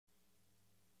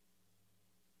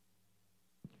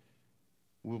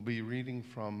We'll be reading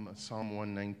from Psalm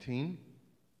 119,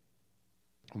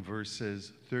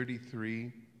 verses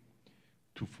 33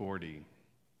 to 40.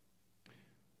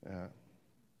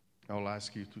 I'll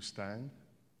ask you to stand.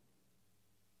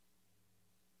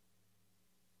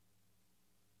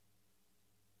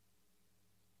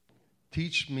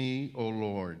 Teach me, O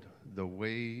Lord, the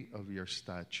way of your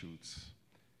statutes,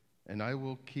 and I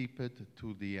will keep it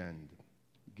to the end.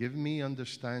 Give me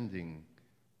understanding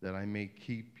that I may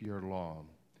keep your law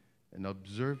and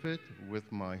observe it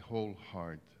with my whole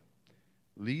heart.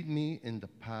 Lead me in the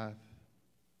path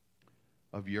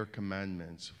of your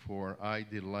commandments, for I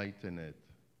delight in it.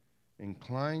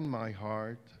 Incline my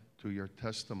heart to your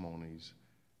testimonies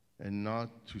and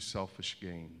not to selfish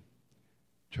gain.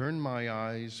 Turn my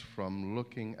eyes from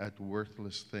looking at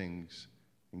worthless things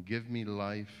and give me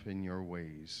life in your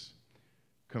ways.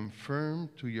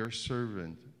 Confirm to your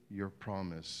servant your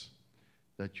promise,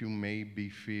 that you may be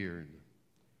feared.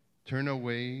 Turn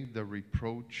away the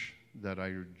reproach that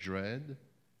I dread,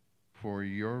 for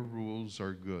your rules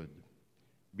are good.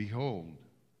 Behold,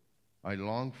 I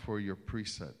long for your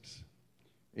precepts.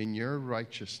 In your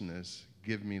righteousness,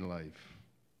 give me life.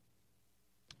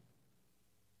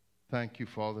 Thank you,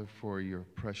 Father, for your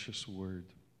precious word.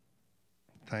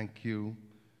 Thank you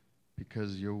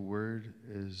because your word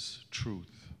is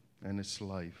truth and it's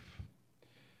life.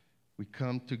 We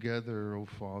come together, O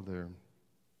Father,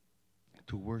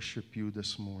 to worship you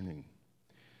this morning.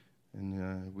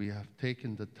 And we have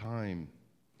taken the time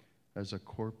as a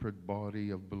corporate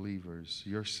body of believers,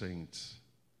 your saints,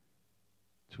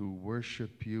 to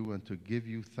worship you and to give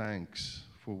you thanks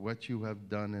for what you have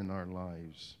done in our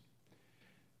lives.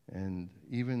 And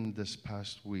even this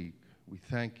past week, we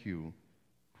thank you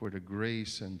for the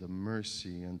grace and the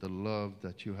mercy and the love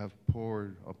that you have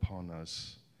poured upon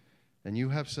us. And you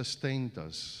have sustained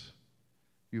us.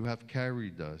 You have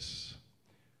carried us.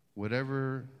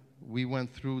 Whatever we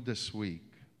went through this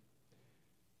week,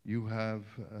 you have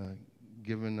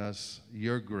given us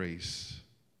your grace.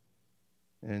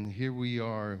 And here we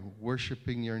are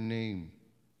worshiping your name.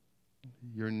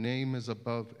 Your name is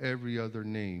above every other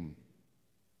name.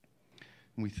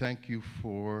 We thank you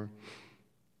for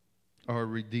our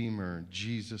Redeemer,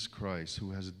 Jesus Christ,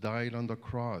 who has died on the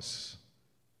cross,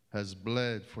 has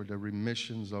bled for the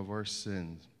remissions of our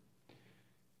sins.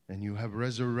 And you have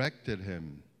resurrected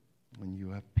him, and you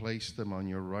have placed him on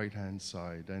your right-hand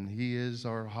side. And he is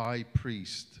our high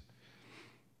priest,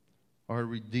 our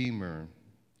Redeemer,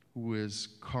 who is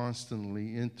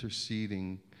constantly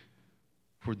interceding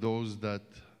for those that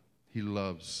he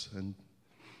loves. And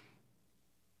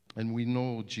we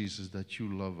know, Jesus, that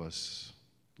you love us.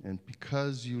 And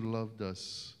because you loved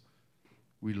us,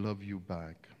 we love you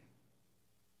back.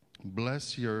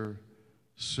 Bless your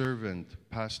servant,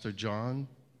 Pastor John.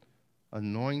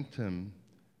 Anoint him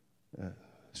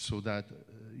so that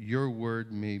your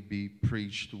word may be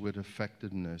preached with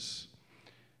effectiveness,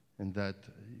 and that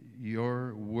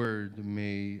your word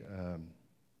may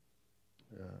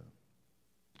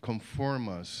conform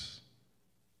us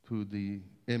to the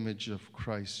image of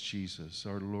Christ Jesus,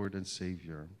 our Lord and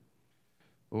Savior.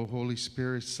 O Holy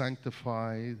Spirit,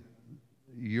 sanctify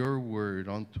your word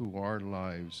unto our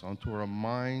lives, unto our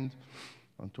mind,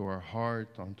 unto our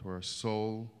heart, unto our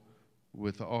soul,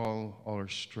 with all our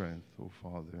strength, O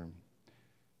Father,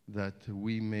 that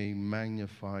we may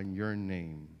magnify your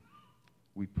name.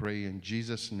 We pray in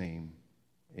Jesus' name,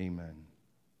 amen.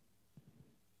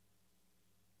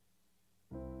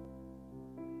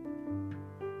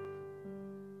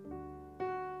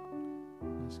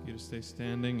 Ask you to stay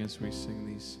standing as we sing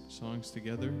these songs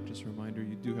together. Just a reminder,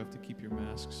 you do have to keep your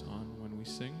masks on when we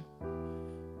sing.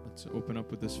 Let's open up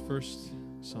with this first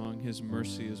song, His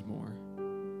Mercy is More.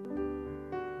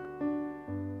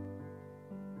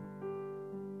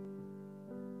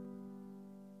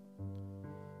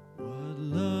 What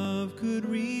love could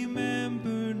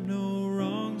remember no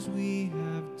wrongs we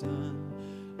have done?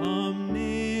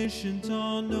 Omniscient,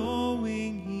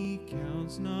 all-knowing, he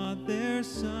counts not their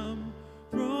sum.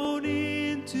 Thrown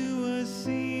into a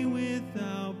sea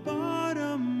without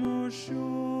bottom or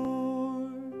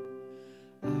shore.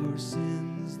 Our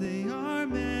sins, they are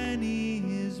many,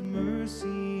 his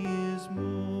mercy is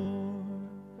more.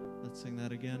 Let's sing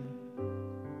that again.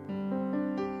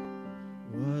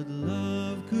 What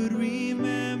love could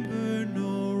remember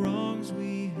no wrongs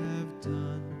we have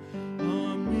done?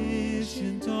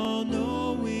 Omniscient,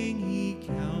 all-knowing, he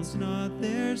counts not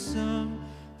their sum.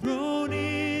 Thrown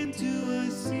into a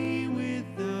sea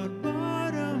without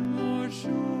bottom or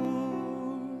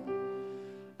shore.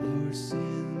 Our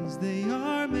sins, they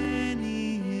are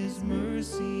many, his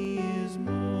mercy is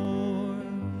more.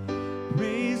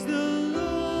 Praise the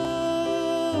Lord.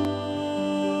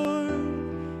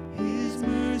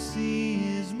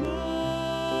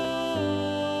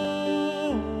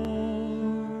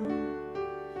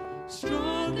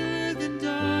 stronger than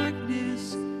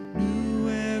darkness, new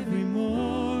every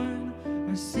morn.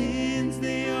 Our sins,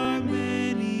 they are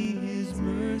many, His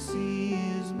mercy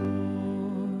is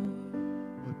more.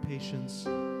 What patience,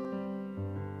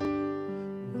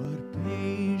 what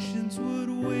patience would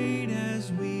wait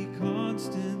as we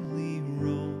constantly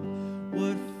roam.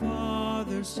 What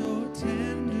Father so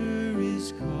tender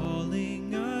is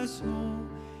calling us home.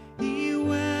 He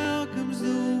welcomes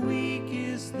the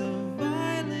weakest, the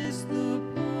vilest, the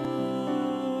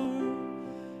poor.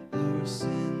 Our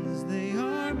sins, they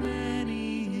are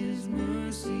many, His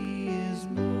mercy is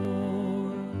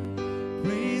more.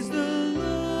 Praise the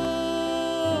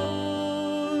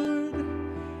Lord,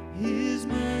 His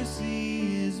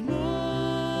mercy is more.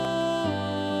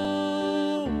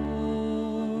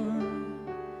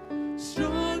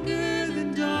 Stronger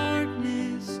than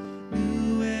darkness,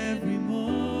 new every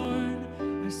morn.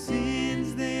 Our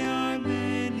sins, they are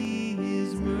many,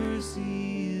 His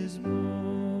mercy is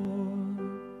more.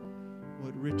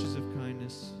 what riches of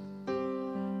kindness,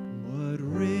 What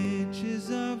riches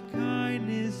of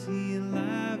kindness He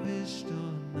lavished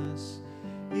on us.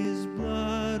 His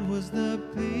blood was the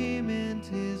payment,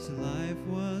 His life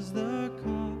was the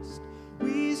cost.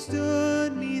 We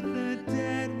stood 'neath a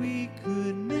debt we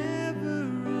could never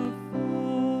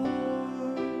afford.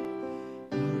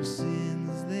 Our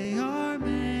sins, they are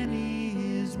many,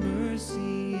 His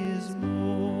mercy is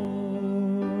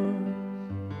more.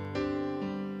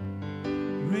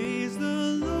 Praise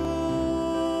the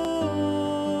Lord,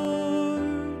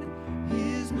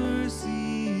 His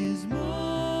mercy is more.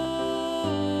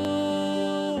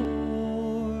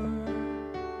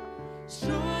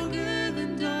 Stronger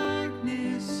than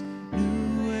darkness,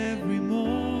 new every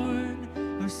morn.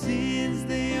 Our sins,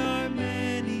 they are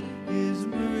many, His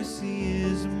mercy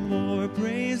is more.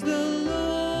 Praise the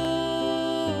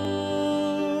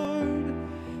Lord,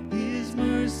 His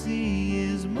mercy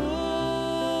is more.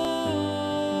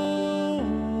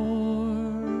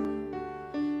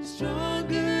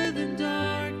 Stronger than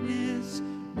darkness,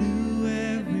 new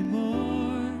every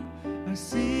morn. Our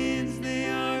sins, they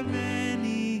are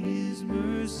many, His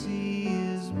mercy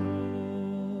is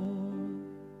more.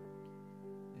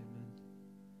 amen.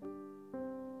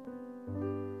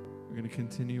 We're going to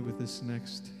continue with this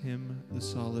next hymn, The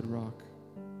Solid Rock.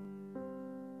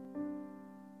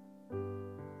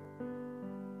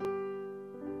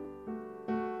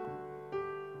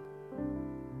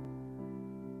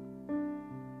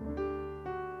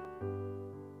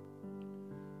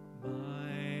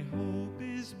 My hope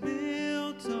is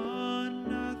built on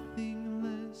nothing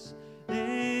less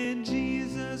than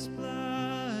Jesus'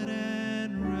 blood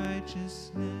and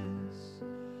righteousness.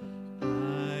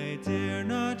 I dare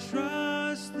not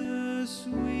trust the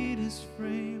sweetest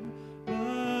frame,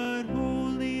 but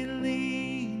wholly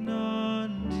lean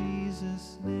on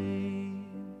Jesus' name.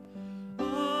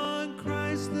 On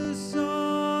Christ the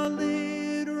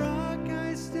solid rock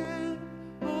I stand,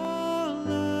 all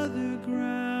other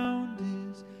ground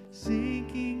is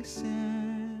sinking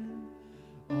sand.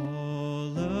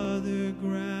 All other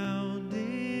ground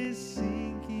is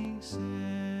sinking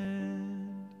sand.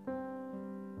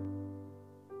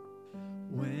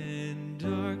 When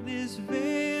darkness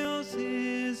veils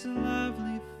His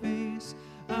lovely face,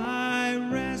 I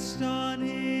rest on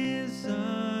His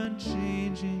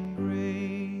unchanging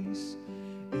grace.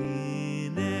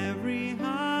 In every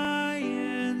high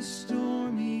and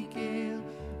stormy gale,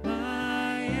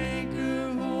 my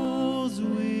anchor holds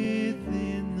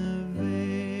within the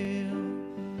veil.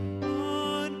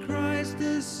 On Christ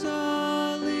the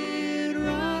solid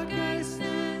rock I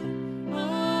stand,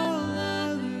 all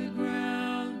other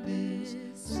ground is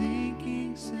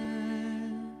sinking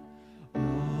sand.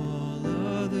 All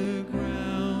other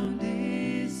ground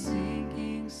is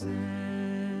sinking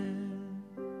sand.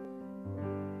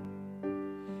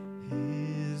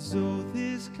 His oath,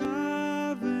 His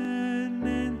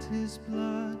covenant, His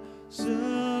blood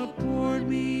support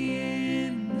me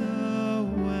in the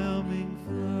whelming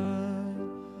flood.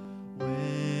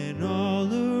 When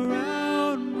all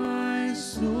around my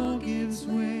soul gives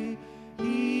way,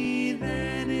 He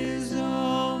then is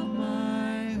all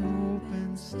my hope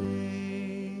and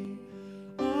stay.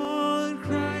 On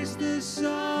Christ the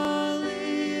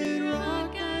solid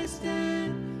rock I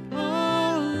stand,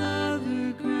 all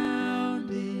other ground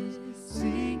is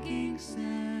sinking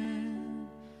sand.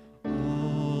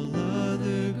 All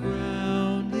other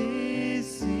ground is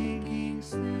sinking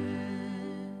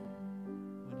sand.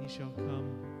 When He shall come,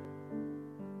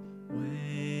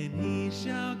 When He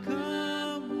shall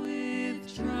come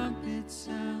with trumpet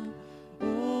sound,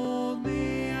 oh,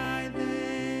 may I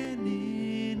then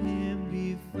in Him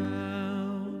be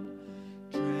found,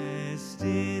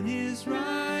 Christ in his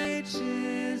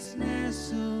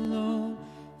righteousness alone,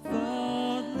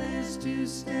 faultless to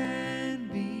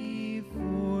stand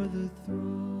before the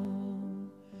throne.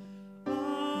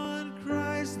 On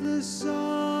Christ the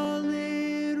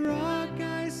solid rock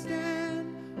I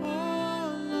stand,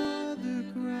 all other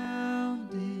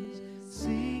ground is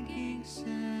sinking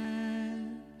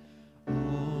sand.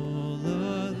 All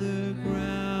other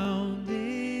ground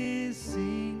is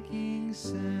sinking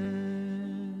sand.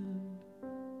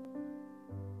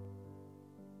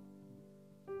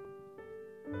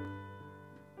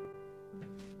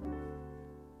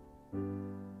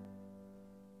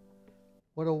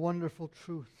 What a wonderful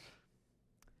truth.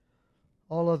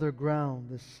 All other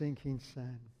ground is sinking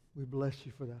sand. We bless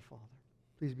you for that, Father.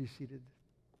 Please be seated.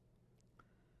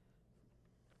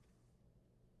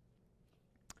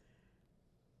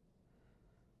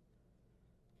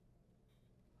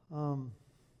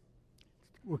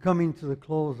 We're coming to the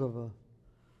close of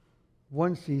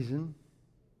one season,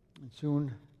 and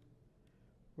soon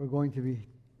we're going to be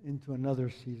into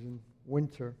another season,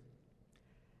 winter.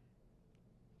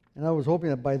 And I was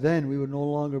hoping that by then we would no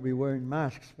longer be wearing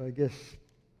masks, but I guess it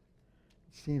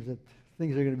seems that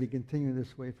things are going to be continuing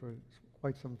this way for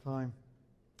quite some time.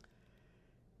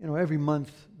 You know, every month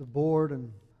the board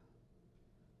and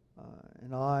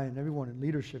I and everyone in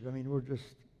leadership, I mean, we're just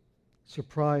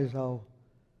surprised how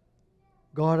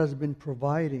God has been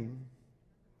providing,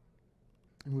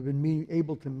 and we've been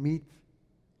able to meet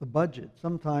the budget.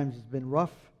 Sometimes it's been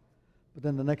rough, but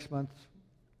then the next month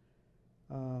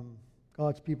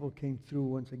God's people came through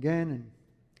once again, and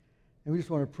we just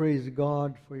want to praise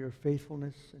God for your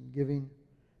faithfulness and giving,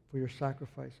 for your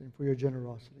sacrifice, and for your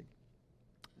generosity.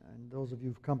 And those of you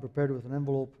who've come prepared with an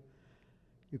envelope,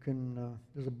 you can,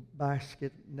 there's a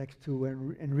basket next to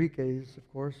Enrique's,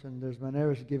 of course, and there's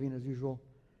Maneras giving as usual.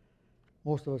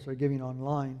 Most of us are giving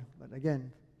online, but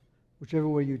again, whichever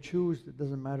way you choose, it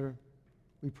doesn't matter.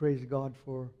 We praise God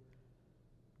for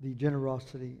the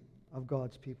generosity of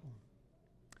God's people.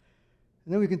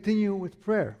 And then we continue with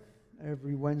prayer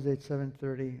every Wednesday at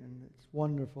 7:30, and it's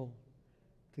wonderful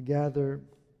to gather.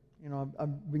 You know,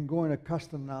 I've been growing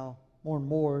accustomed now more and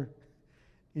more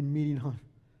in meeting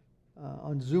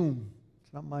on Zoom.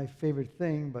 It's not my favorite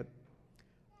thing, but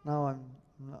now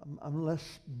I'm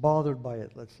less bothered by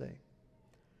it, let's say.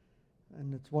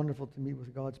 And it's wonderful to meet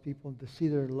with God's people and to see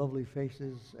their lovely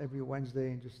faces every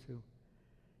Wednesday and just to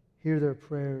hear their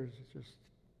prayers. It's just,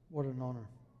 what an honor.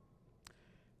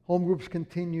 Home groups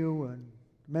continue, and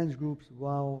men's groups,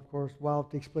 WOW, of course. WOW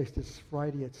takes place this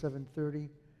Friday at 7:30.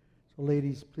 So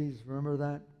ladies, please remember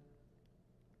that.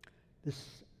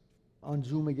 This on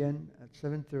Zoom again at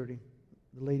 7:30.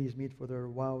 The ladies meet for their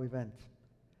WOW event.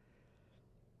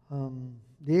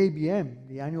 The ABM,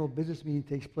 the annual business meeting,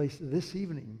 takes place this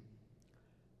evening,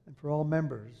 and for all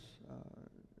members.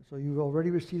 So you've already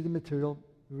received the material.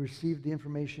 You received the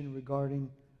information regarding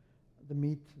the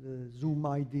meet, the Zoom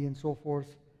ID, and so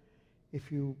forth. If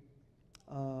you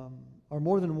are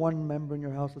more than one member in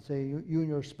your house, let's say you and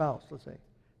your spouse, let's say,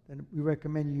 then we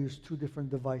recommend you use 2 different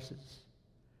devices.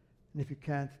 And if you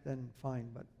can't, then fine,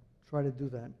 but try to do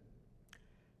that.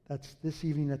 That's this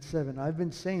evening at 7. I've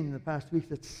been saying in the past week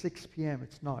that 6 p.m.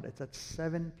 It's not. It's at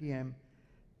 7 p.m.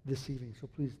 this evening, so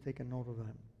please take a note of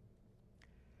that.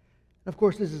 And of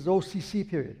course, this is OCC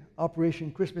period,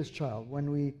 Operation Christmas Child,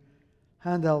 when we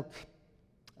hand out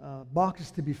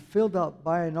boxes to be filled out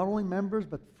by not only members,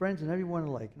 but friends and everyone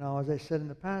alike. Now, as I said in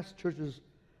the past, churches,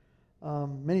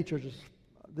 many churches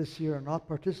this year are not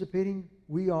participating.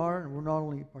 We are, and we're not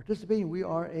only participating, we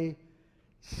are a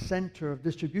center of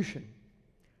distribution.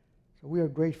 So we are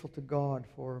grateful to God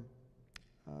for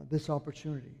this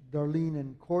opportunity. Darlene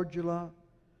and Cordula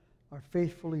are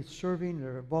faithfully serving.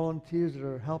 There are volunteers that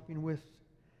are helping with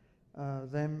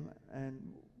them,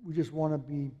 and we just want to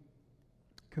be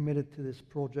committed to this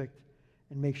project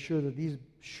and make sure that these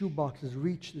shoe boxes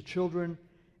reach the children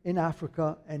in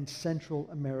Africa and Central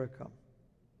America.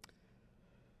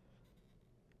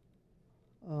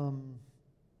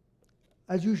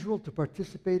 As usual, to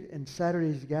participate in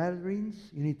Saturday's gatherings,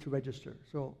 you need to register.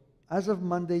 So as of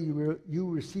Monday, you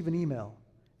receive an email.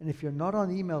 And if you're not on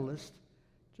the email list,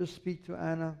 just speak to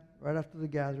Anna right after the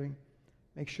gathering.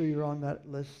 Make sure you're on that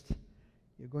list.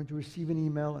 You're going to receive an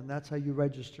email, and that's how you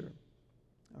register.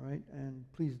 All right? And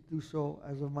please do so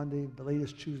as of Monday, the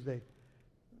latest Tuesday,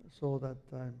 so that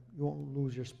you won't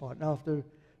lose your spot. Now, if the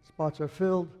spots are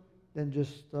filled, then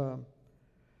just go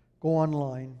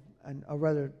online, or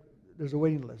rather, there's a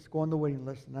waiting list. Go on the waiting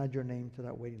list and add your name to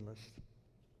that waiting list.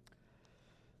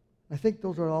 I think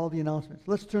those are all the announcements.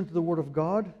 Let's turn to the Word of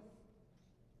God.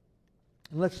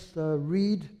 And let's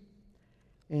read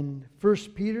in 1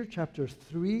 Peter chapter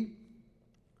 3,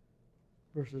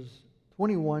 verses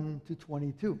 21 to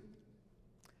 22.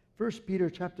 1 Peter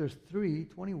chapter 3,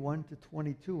 21 to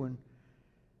 22, and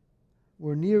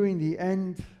we're nearing the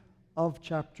end of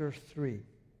chapter 3.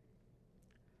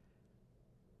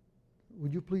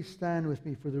 Would you please stand with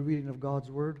me for the reading of God's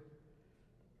Word?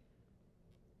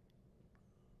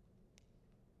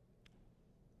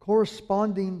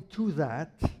 Corresponding to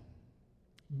that,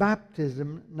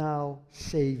 baptism now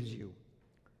saves you.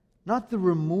 Not the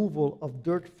removal of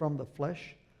dirt from the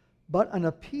flesh, but an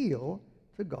appeal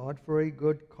to God for a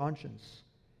good conscience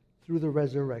through the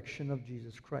resurrection of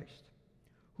Jesus Christ,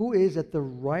 who is at the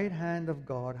right hand of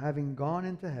God, having gone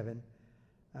into heaven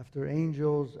after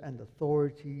angels and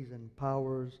authorities and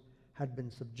powers had been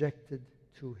subjected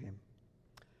to him.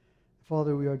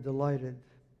 Father, we are delighted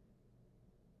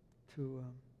to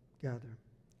gather.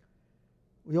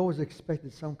 We always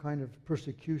expected some kind of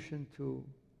persecution to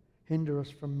hinder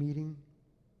us from meeting.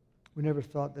 We never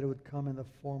thought that it would come in the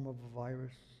form of a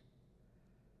virus.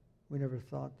 We never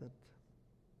thought that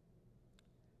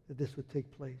this would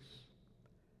take place.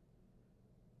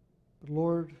 But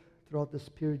Lord, throughout this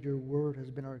period, your word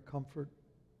has been our comfort,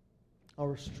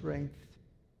 our strength.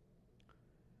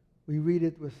 We read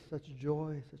it with such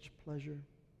joy, such pleasure.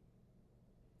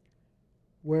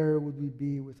 Where would we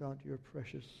be without your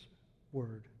precious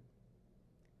word?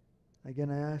 Again,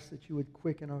 I ask that you would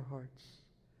quicken our hearts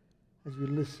as we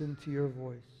listen to your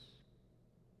voice.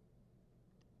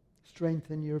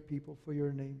 Strengthen your people for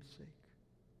your name's sake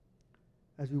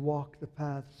as we walk the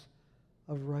paths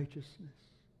of righteousness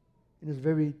in this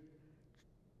very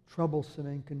troublesome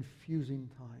and confusing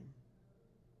time.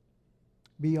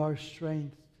 Be our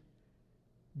strength.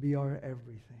 Be our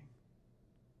everything.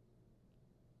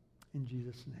 In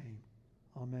Jesus' name,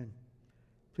 amen.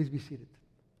 Please be seated.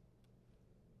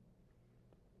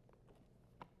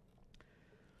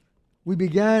 We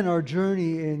began our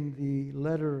journey in the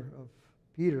letter of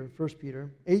Peter, 1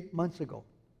 Peter, 8 months ago,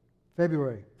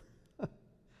 February.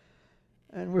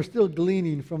 And we're still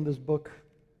gleaning from this book.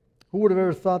 Who would have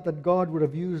ever thought that God would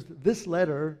have used this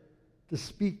letter to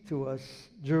speak to us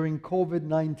during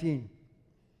COVID-19?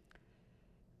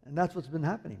 And that's what's been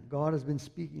happening. God has been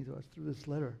speaking to us through this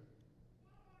letter.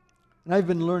 And I've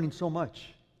been learning so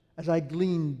much as I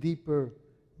glean deeper,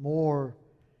 more,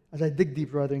 as I dig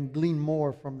deeper rather, and glean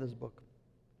more from this book.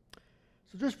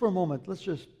 So just for a moment, let's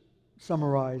just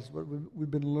summarize what we've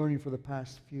been learning for the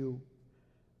past few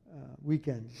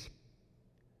weekends.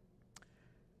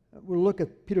 We'll look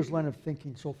at Peter's line of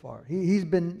thinking so far. He's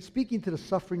been speaking to the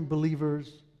suffering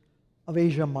believers of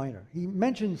Asia Minor. He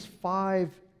mentions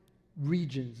 5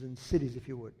 regions and cities, if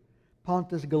you would: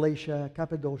 Pontus, Galatia,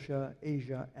 Cappadocia,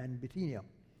 Asia, and Bithynia.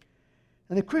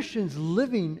 And the Christians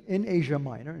living in Asia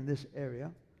Minor, in this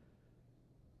area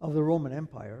of the Roman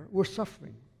Empire, were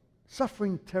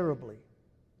suffering terribly,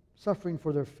 suffering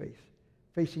for their faith,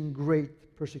 facing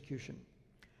great persecution.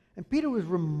 And Peter was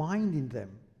reminding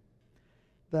them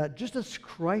that just as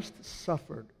Christ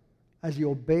suffered as he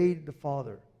obeyed the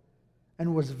Father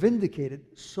and was vindicated,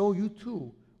 so you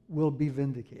too will be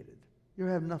vindicated. You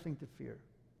have nothing to fear.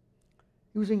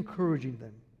 He was encouraging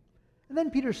them. And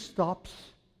then Peter stops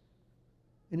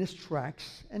in his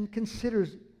tracks and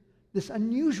considers this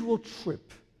unusual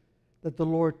trip that the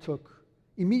Lord took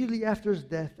immediately after his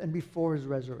death and before his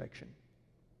resurrection.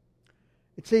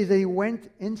 It says that he went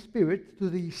in spirit to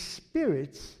the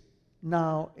spirits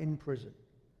now in prison.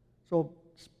 So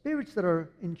spirits that are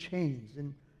in chains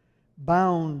and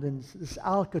bound in this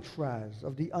Alcatraz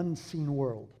of the unseen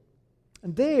world.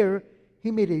 And there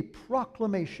he made a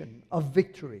proclamation of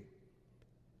victory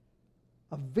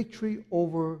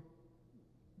over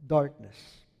darkness.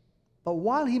 But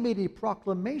while he made a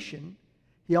proclamation,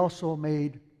 he also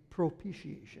made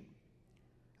propitiation.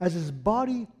 As his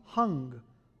body hung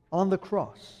on the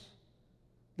cross,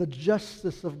 the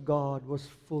justice of God was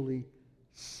fully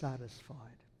satisfied.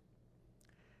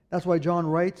 That's why John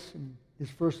writes in his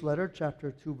first letter,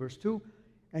 chapter 2, verse 2,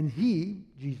 and he,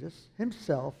 Jesus,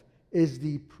 himself, is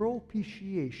the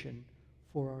propitiation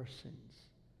for our sins.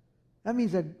 That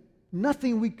means that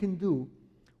nothing we can do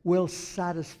will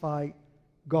satisfy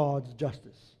God's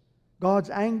justice. God's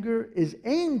anger is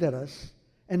aimed at us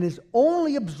and is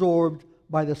only absorbed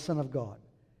by the Son of God.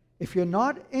 If you're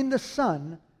not in the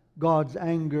Son, God's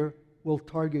anger will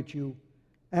target you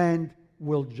and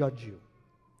will judge you.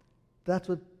 That's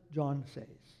what John says.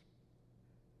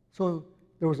 So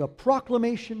there was a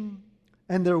proclamation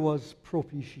and there was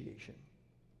propitiation.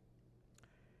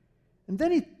 And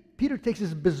then Peter takes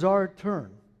this bizarre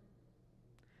turn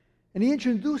and he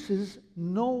introduces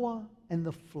Noah and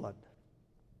the flood.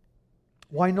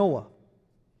 Why Noah?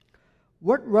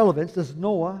 what relevance does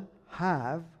Noah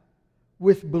have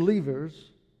with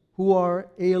believers who are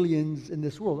aliens in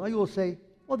this world? Now you will say,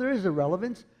 well, there is a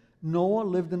relevance. Noah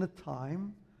lived in a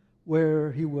time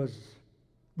where he was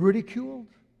ridiculed.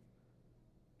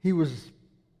 He was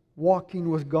walking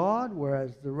with God,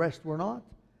 whereas the rest were not.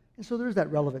 And so there's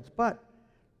that relevance. But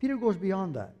Peter goes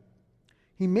beyond that.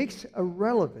 He makes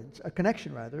a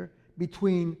connection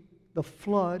between the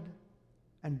flood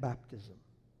and baptism.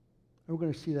 And we're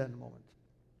going to see that in a moment.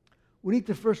 We need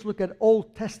to first look at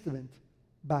Old Testament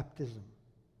baptism.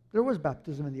 There was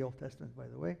baptism in the Old Testament, by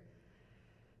the way.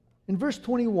 In verse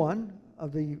 21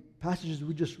 of the passages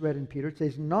we just read in Peter, it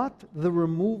says, not the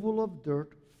removal of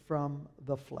dirt from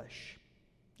the flesh.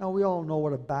 Now, we all know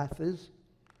what a bath is.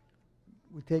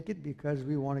 We take it because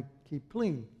we want to keep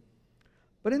clean.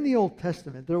 But in the Old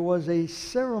Testament, there was a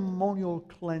ceremonial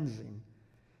cleansing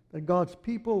that God's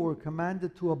people were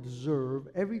commanded to observe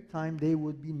every time they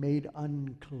would be made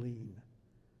unclean.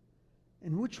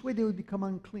 In which way they would become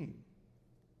unclean?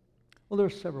 Well, there are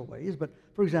several ways, but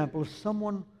for example, if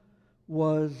someone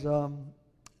was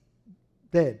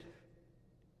dead,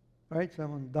 right?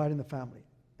 Someone died in the family.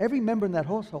 Every member in that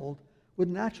household would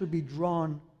naturally be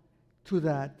drawn to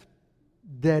that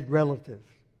dead relative,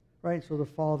 right? So the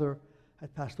father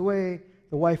had passed away,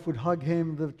 the wife would hug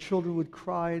him, the children would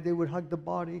cry, they would hug the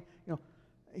body.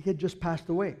 He had just passed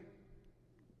away.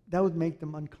 That would make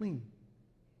them unclean.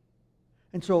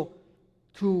 And so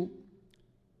to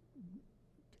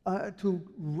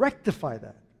rectify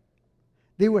that,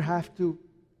 they would have to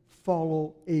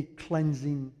follow a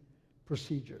cleansing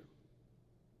procedure.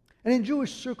 And in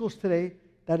Jewish circles today,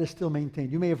 that is still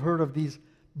maintained. You may have heard of these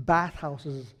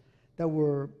bathhouses that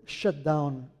were shut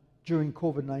down during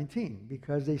COVID-19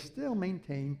 because they still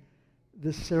maintain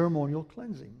this ceremonial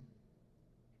cleansing.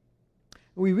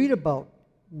 We read about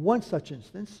one such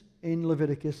instance in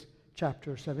Leviticus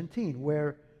chapter 17,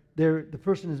 where the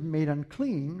person is made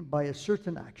unclean by a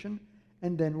certain action,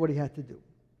 and then what he had to do.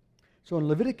 So in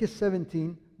Leviticus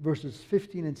 17, verses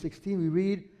 15 and 16, we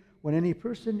read, when any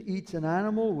person eats an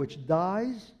animal which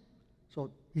dies, so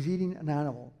he's eating an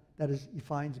animal that he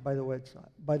finds by the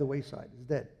wayside, is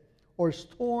dead, or is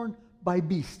torn by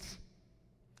beasts,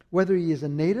 whether he is a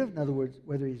native, in other words,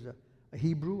 whether he's a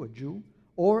Hebrew, a Jew,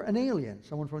 or an alien,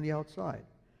 someone from the outside,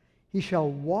 he shall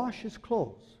wash his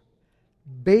clothes,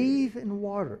 bathe in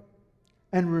water,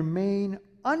 and remain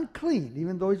unclean.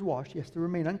 Even though he's washed, he has to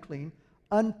remain unclean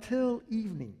until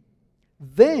evening.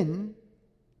 Then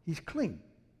he's clean.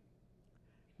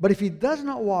 But if he does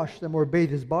not wash them or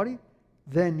bathe his body,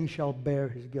 then he shall bear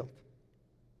his guilt.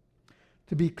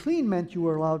 To be clean meant you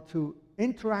were allowed to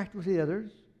interact with the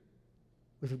others,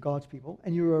 with God's people,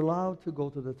 and you were allowed to go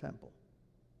to the temple.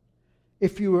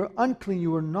 If you were unclean,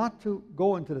 you were not to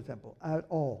go into the temple at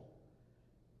all.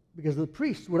 Because the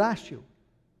priest would ask you,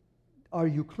 are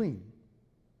you clean?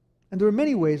 And there are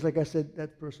many ways, like I said,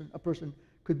 a person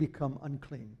could become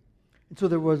unclean. And so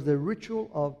there was the ritual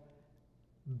of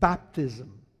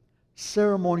baptism,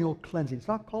 ceremonial cleansing. It's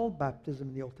not called baptism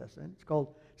in the Old Testament. It's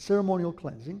called ceremonial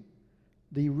cleansing,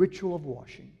 the ritual of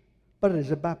washing. But it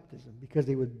is a baptism because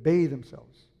they would bathe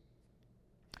themselves.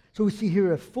 So we see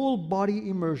here a full body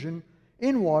immersion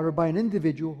in water by an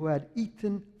individual who had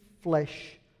eaten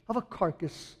flesh of a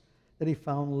carcass that he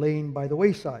found laying by the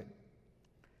wayside.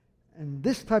 And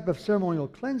this type of ceremonial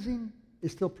cleansing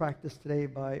is still practiced today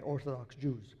by Orthodox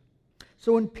Jews.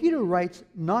 So when Peter writes,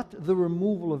 not the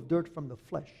removal of dirt from the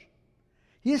flesh,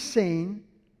 he is saying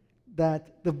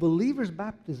that the believer's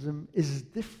baptism is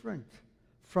different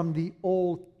from the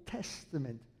Old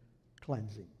Testament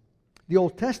cleansing. The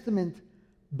Old Testament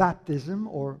baptism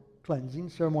or cleansing,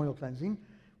 ceremonial cleansing,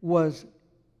 was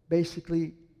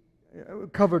basically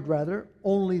covered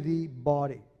only the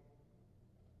body.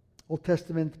 Old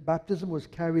Testament baptism was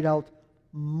carried out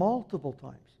multiple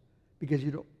times because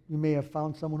you may have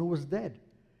found someone who was dead.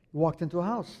 You walked into a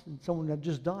house and someone had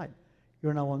just died.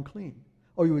 You're now unclean.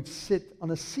 Or you would sit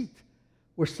on a seat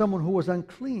where someone who was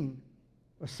unclean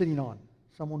was sitting on.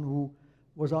 Someone who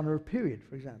was on her period,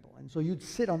 for example. And so you'd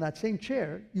sit on that same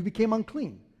chair, you became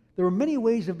unclean. There were many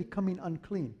ways of becoming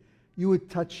unclean. You would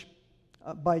touch,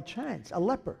 by chance, a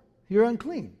leper. You're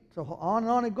unclean. So on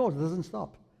and on it goes. It doesn't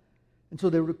stop. And so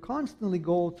they would constantly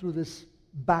go through this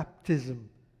baptism.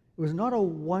 It was not a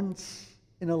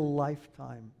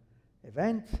once-in-a-lifetime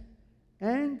event.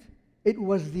 And it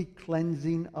was the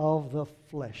cleansing of the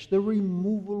flesh, the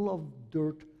removal of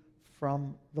dirt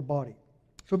from the body.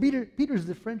 So Peter's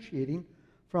differentiating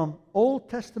from Old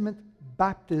Testament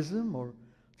baptism, or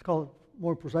it's called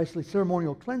more precisely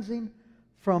ceremonial cleansing,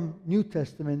 from New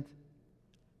Testament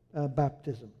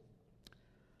baptism.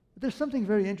 There's something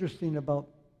very interesting about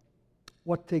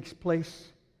what takes place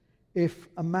if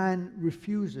a man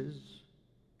refuses,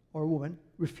 or a woman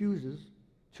refuses,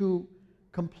 to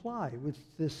comply with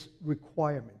this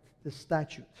requirement, this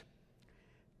statute.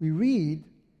 We read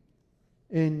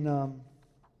in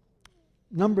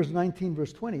Numbers 19,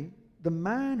 verse 20, the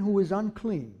man who is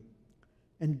unclean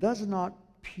and does not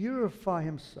purify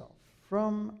himself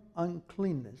from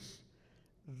uncleanness,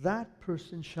 that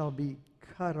person shall be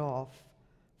cut off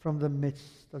from the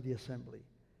midst of the assembly,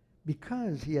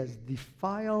 because he has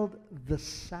defiled the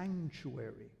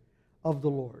sanctuary of the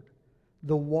Lord.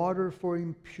 The water for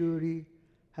impurity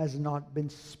has not been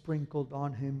sprinkled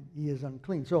on him. He is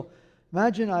unclean. So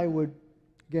imagine I would,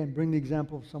 again, bring the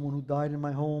example of someone who died in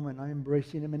my home, and I'm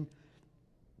embracing him, and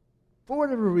for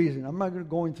whatever reason, I'm not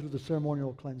going through the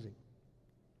ceremonial cleansing.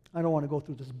 I don't want to go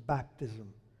through this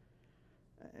baptism.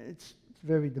 It's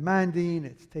very demanding.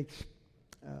 It takes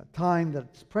time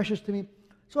that's precious to me.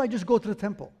 So I just go to the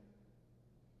temple.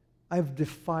 I've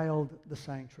defiled the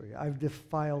sanctuary. I've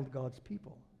defiled God's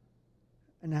people.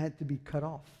 And I had to be cut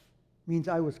off. Means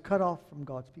I was cut off from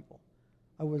God's people.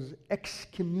 I was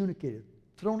excommunicated,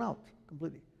 thrown out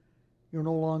completely. You're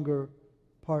no longer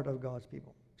part of God's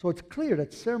people. So it's clear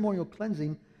that ceremonial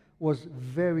cleansing was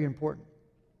very important.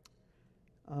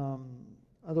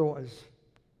 Otherwise,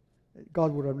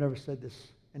 God would have never said this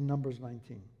in Numbers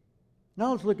 19.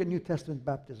 Now let's look at New Testament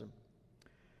baptism.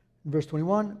 In verse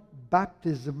 21,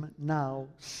 baptism now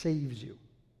saves you.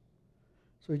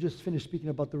 So we just finished speaking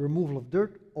about the removal of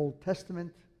dirt, Old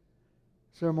Testament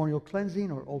ceremonial cleansing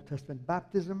or Old Testament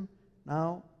baptism.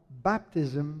 Now,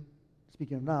 baptism,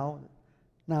 speaking of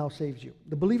now saves you.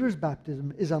 The believer's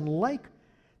baptism is unlike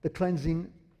the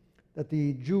cleansing that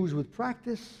the Jews would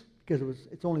practice, because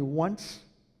it's only once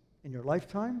in your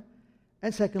lifetime.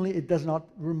 And secondly, it does not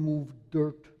remove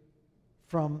dirt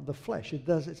from the flesh.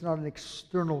 It's not an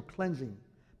external cleansing.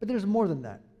 But there's more than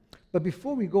that. But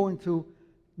before we go into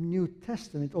New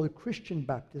Testament or Christian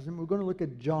baptism, we're going to look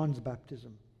at John's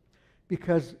baptism.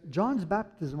 Because John's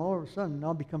baptism all of a sudden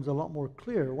now becomes a lot more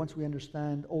clear once we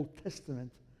understand Old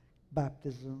Testament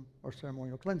baptism or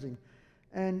ceremonial cleansing.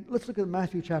 And let's look at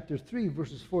Matthew chapter 3,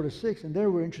 verses 4 to 6, and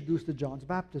there we're introduced to John's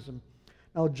baptism.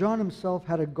 Now John himself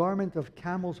had a garment of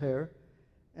camel's hair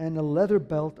and a leather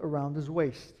belt around his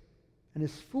waist, and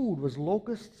his food was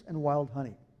locusts and wild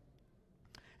honey.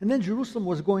 And then Jerusalem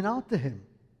was going out to him,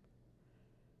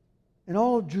 and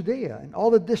all of Judea and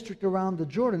all the district around the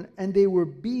Jordan, and they were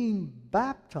being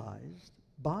baptized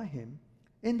by him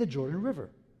in the Jordan River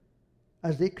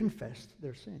as they confessed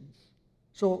their sins.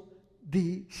 So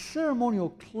the ceremonial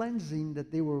cleansing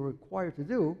that they were required to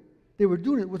do, they were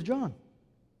doing it with John.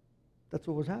 That's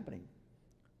what was happening.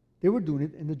 They were doing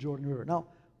it in the Jordan River. Now,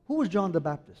 who was John the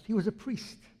Baptist? He was a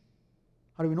priest.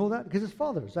 How do we know that? Because his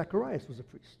father, Zacharias, was a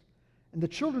priest. And the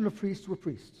children of priests were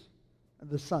priests,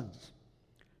 the sons.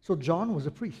 So John was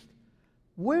a priest.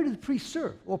 Where did priests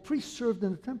serve? Well, priests served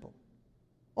in the temple.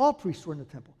 All priests were in the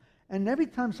temple. And every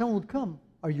time someone would come,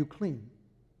 are you clean?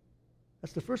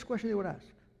 That's the first question they would ask.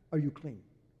 Are you clean?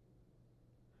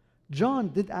 John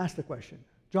did ask the question.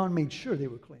 John made sure they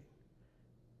were clean.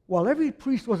 While every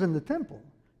priest was in the temple,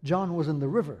 John was in the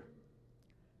river.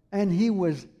 And he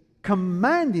was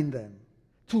commanding them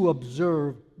to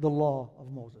observe the law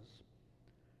of Moses.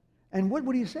 And what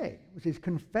would he say? He says,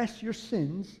 confess your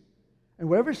sins and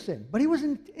whatever sin. But he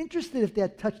wasn't interested if they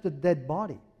had touched a dead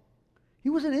body. He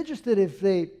wasn't interested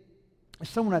if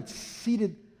someone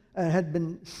had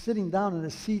been sitting down in a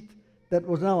seat that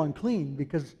was now unclean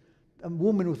because a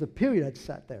woman with a period had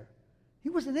sat there. He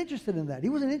wasn't interested in that. He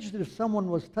wasn't interested if someone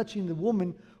was touching the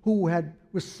woman who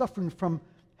was suffering from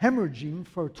hemorrhaging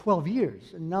for 12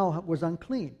 years and now was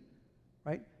unclean,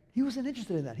 right? He wasn't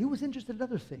interested in that. He was interested in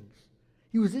other things.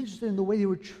 He was interested in the way they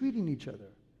were treating each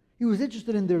other. He was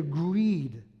interested in their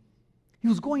greed. He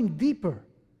was going deeper.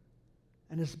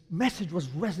 And his message was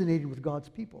resonating with God's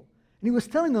people. And he was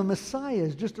telling them Messiah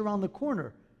is just around the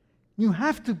corner. You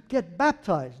have to get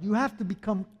baptized. You have to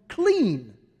become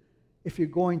clean if you're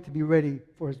going to be ready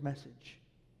for his message.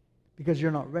 Because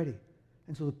you're not ready.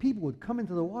 And so the people would come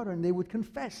into the water and they would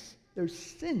confess their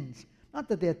sins. Not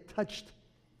that they had touched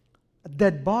a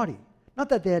dead body. Not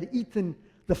that they had eaten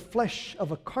the flesh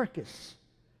of a carcass.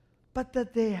 But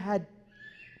that they had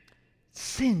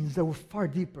sins that were far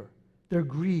deeper. Their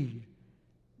greed.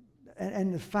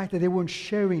 And the fact that they weren't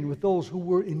sharing with those who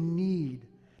were in need.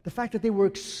 The fact that they were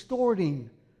extorting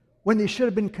when they should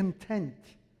have been content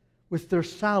with their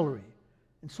salary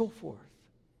and so forth.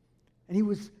 And he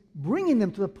was bringing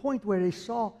them to the point where they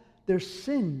saw their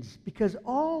sins, because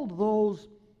all those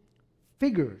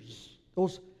figures,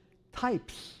 those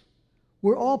types,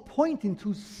 were all pointing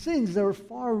to sins that were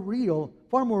far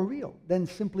more real than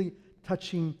simply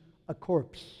touching a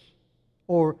corpse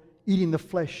or eating the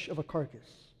flesh of a carcass.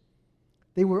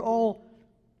 They were all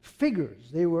figures.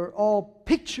 They were all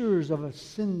pictures of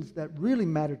sins that really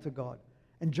mattered to God.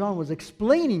 And John was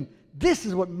explaining, this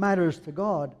is what matters to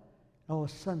God. And all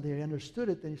of a sudden they understood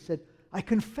it, and he said, I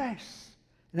confess.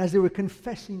 And as they were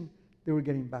confessing, they were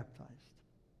getting baptized.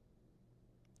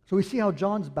 So we see how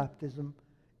John's baptism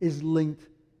is linked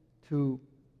to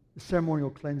the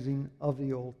ceremonial cleansing of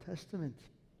the Old Testament.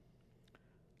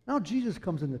 Now Jesus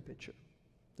comes in the picture,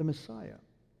 the Messiah.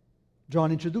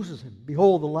 John introduces him.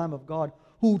 Behold, the Lamb of God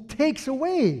who takes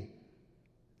away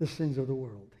the sins of the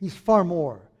world. He's far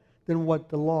more than what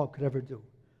the law could ever do.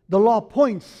 The law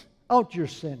points out your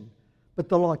sin, but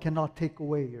the law cannot take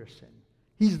away your sin.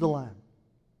 He's the Lamb.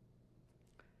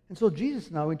 And so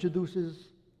Jesus now introduces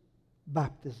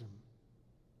baptism.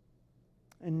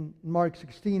 In Mark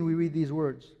 16, we read these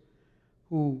words,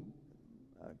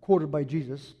 quoted by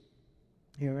Jesus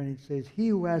here, and it says, He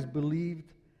who has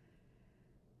believed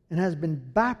and has been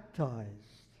baptized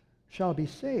shall be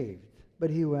saved, but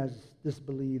he who has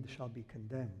disbelieved shall be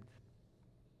condemned.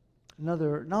 Now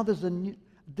there's a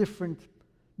different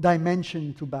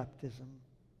dimension to baptism.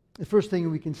 The first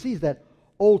thing we can see is that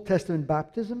Old Testament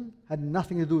baptism had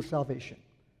nothing to do with salvation.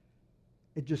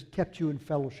 It just kept you in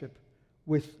fellowship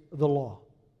with the law.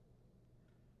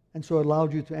 And so it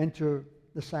allowed you to enter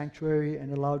the sanctuary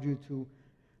and allowed you to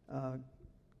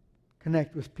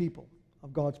connect with people,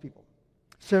 of God's people.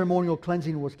 Ceremonial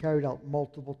cleansing was carried out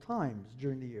multiple times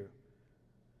during the year.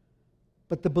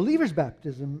 But the believer's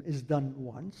baptism is done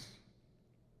once.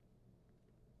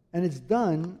 And it's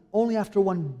done only after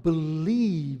one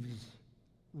believes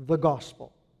the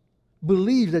gospel.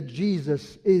 Believes that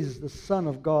Jesus is the Son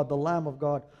of God, the Lamb of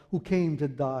God, who came to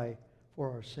die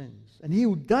for our sins. And he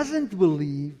who doesn't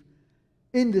believe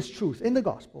in this truth, in the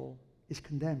gospel, is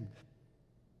condemned.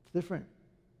 It's different.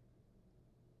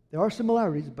 There are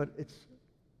similarities, but it's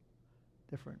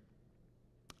different.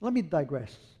 Let me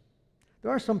digress.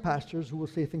 There are some pastors who will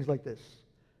say things like this.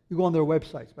 You go on their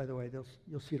websites, by the way,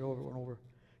 you'll see it over and over.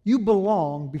 You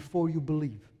belong before you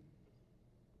believe.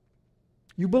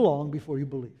 You belong before you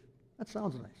believe. That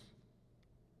sounds nice.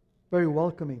 Very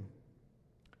welcoming.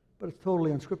 But it's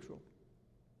totally unscriptural.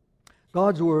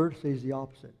 God's word says the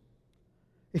opposite.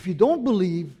 If you don't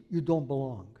believe, you don't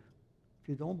belong. If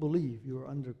you don't believe, you are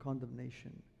under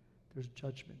condemnation. There's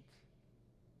judgment.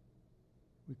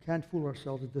 We can't fool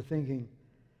ourselves into thinking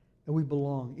that we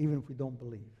belong even if we don't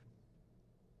believe.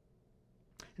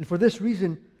 And for this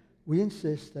reason, we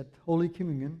insist that Holy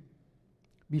Communion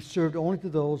be served only to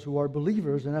those who are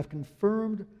believers and have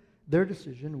confirmed their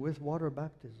decision with water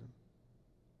baptism.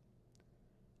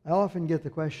 I often get the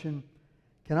question,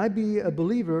 can I be a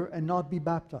believer and not be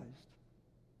baptized?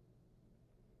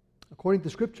 According to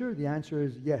Scripture, the answer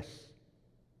is yes.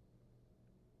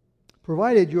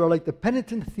 Provided you are like the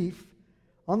penitent thief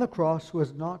on the cross who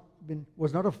was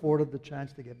not afforded the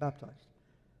chance to get baptized.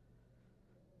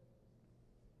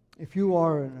 If you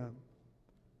are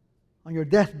on your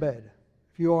deathbed,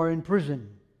 if you are in prison,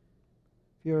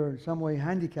 if you're in some way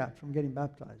handicapped from getting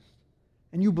baptized,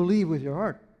 and you believe with your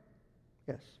heart,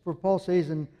 yes. For Paul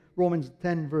says in Romans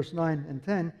 10, verse 9 and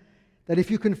 10, that if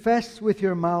you confess with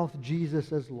your mouth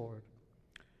Jesus as Lord,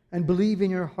 and believe in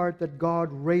your heart that God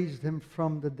raised him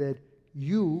from the dead,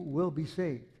 you will be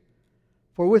saved.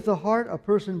 For with the heart a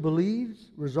person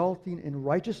believes, resulting in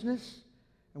righteousness,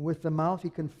 and with the mouth he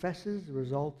confesses,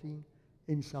 resulting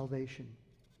in salvation.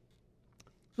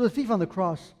 So the thief on the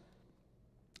cross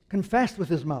confessed with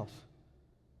his mouth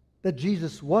that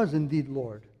Jesus was indeed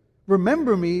Lord.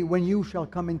 Remember me when you shall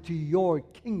come into your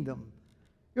kingdom.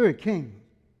 You're a king.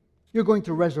 You're going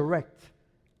to resurrect.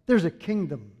 There's a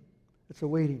kingdom that's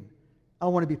awaiting. I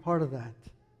want to be part of that.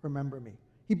 Remember me.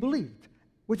 He believed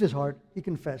with his heart. He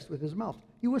confessed with his mouth.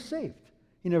 He was saved.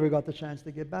 He never got the chance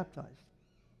to get baptized.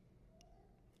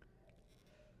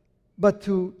 But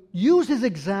to use his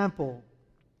example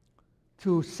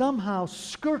to somehow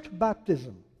skirt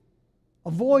baptism,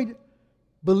 avoid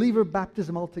believer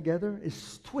baptism altogether,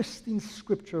 is twisting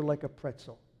Scripture like a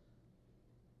pretzel.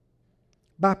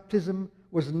 Baptism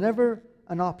was never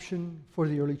an option for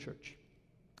the early church.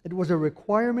 It was a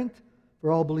requirement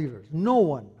for all believers.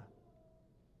 No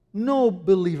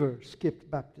believer skipped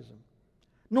baptism.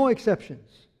 No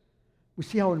exceptions. We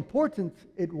see how important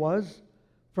it was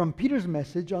from Peter's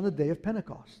message on the day of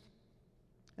Pentecost.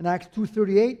 In Acts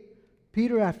 2:38,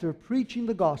 Peter, after preaching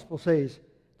the gospel, says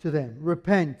to them,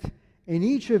 repent, and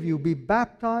each of you be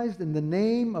baptized in the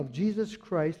name of Jesus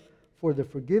Christ for the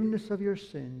forgiveness of your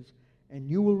sins, and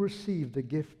you will receive the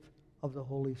gift of the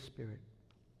Holy Spirit.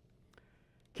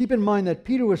 Keep in mind that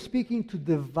Peter was speaking to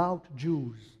devout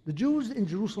Jews. The Jews in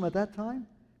Jerusalem at that time,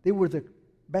 they were the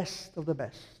best of the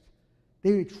best.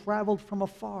 They traveled from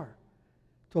afar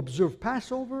to observe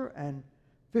Passover and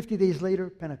 50 days later,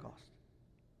 Pentecost.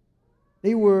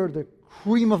 They were the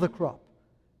cream of the crop.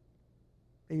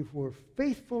 They were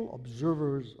faithful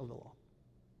observers of the law.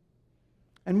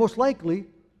 And most likely,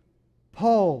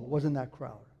 Paul was in that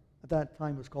crowd. At that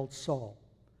time, it was called Saul.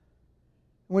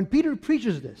 When Peter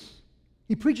preaches this,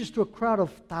 he preaches to a crowd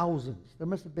of thousands. There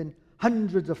must have been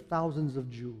hundreds of thousands of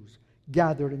Jews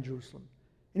gathered in Jerusalem.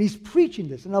 And he's preaching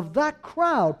this. And of that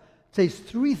crowd, it says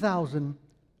 3,000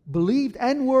 believed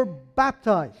and were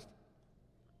baptized.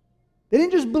 They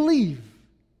didn't just believe,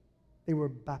 they were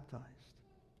baptized.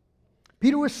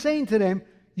 Peter was saying to them,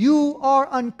 you are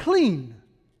unclean.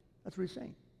 That's what he's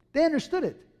saying. They understood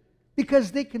it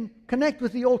because they can connect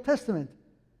with the Old Testament.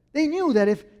 They knew that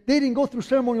if they didn't go through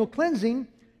ceremonial cleansing,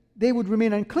 they would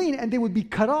remain unclean and they would be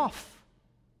cut off.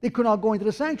 They could not go into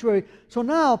the sanctuary. So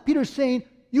now Peter's saying,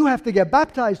 you have to get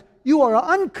baptized. You are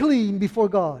unclean before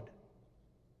God.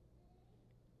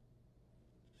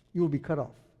 You will be cut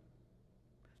off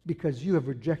because you have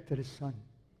rejected His Son.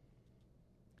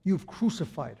 You've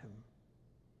crucified Him.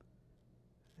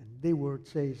 And they were, it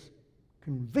says,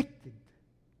 convicted.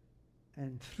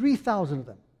 And 3,000 of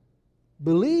them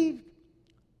believed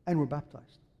and were baptized.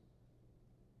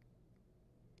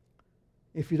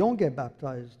 If you don't get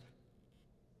baptized,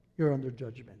 you're under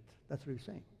judgment. That's what he's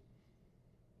saying.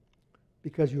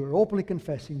 Because you are openly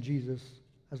confessing Jesus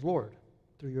as Lord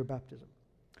through your baptism.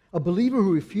 A believer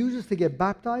who refuses to get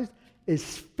baptized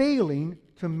is failing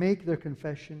to make their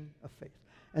confession of faith,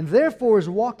 and therefore is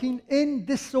walking in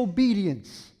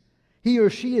disobedience. He or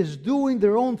she is doing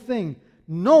their own thing.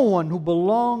 No one who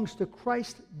belongs to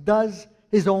Christ does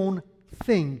his own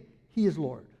thing. He is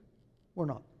Lord. We're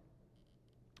not.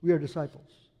 We are disciples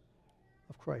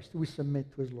of Christ. We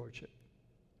submit to His Lordship.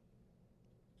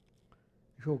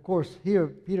 So, of course, here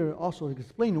Peter also is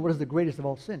explaining what is the greatest of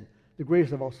all sin. The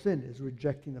greatest of all sin is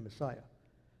rejecting the Messiah.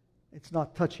 It's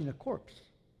not touching a corpse.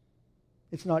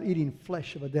 It's not eating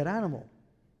flesh of a dead animal.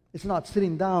 It's not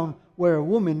sitting down where a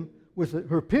woman with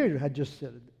her period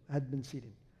had been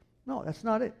seated. No, that's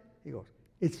not it. He goes,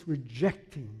 it's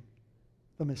rejecting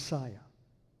the Messiah.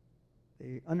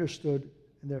 They understood,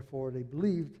 and therefore they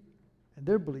believed, and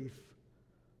their belief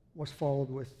was followed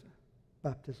with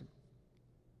baptism.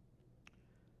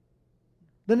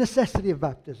 The necessity of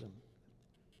baptism.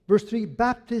 Verse 3,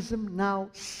 baptism now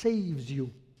saves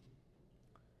you.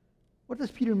 What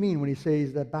does Peter mean when he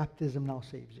says that baptism now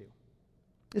saves you?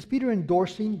 Is Peter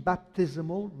endorsing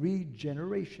baptismal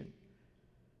regeneration?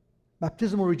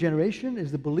 Baptismal regeneration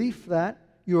is the belief that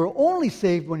you are only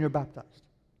saved when you're baptized.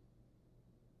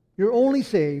 You're only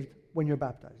saved when you're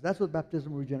baptized. That's what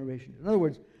baptismal regeneration is. In other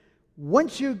words,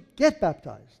 once you get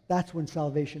baptized, that's when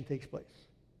salvation takes place.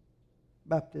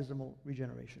 Baptismal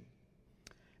regeneration.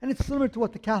 And it's similar to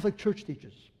what the Catholic Church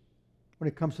teaches when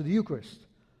it comes to the Eucharist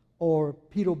or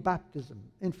pedobaptism,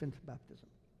 infant baptism.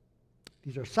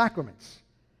 These are sacraments.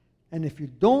 And if you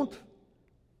don't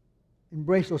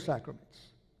embrace those sacraments,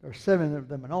 there are 7 of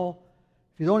them in all,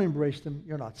 if you don't embrace them,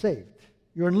 you're not saved.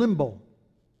 You're in limbo.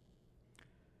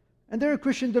 And there are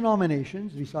Christian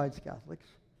denominations, besides Catholics,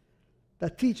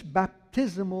 that teach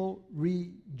baptismal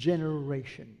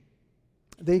regeneration.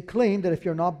 They claim that if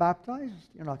you're not baptized,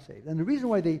 you're not saved. And the reason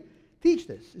why they teach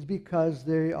this is because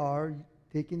they are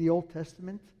taking the Old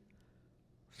Testament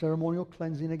ceremonial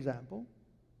cleansing example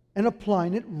and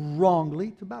applying it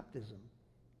wrongly to baptism.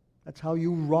 That's how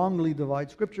you wrongly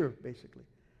divide Scripture, basically.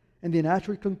 And they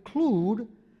naturally conclude,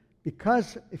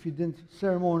 because if you didn't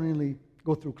ceremonially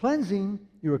go through cleansing,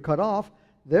 you were cut off,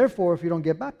 therefore, if you don't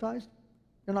get baptized,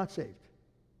 you're not saved.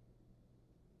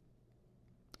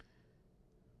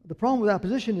 The problem with that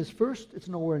position is, first, it's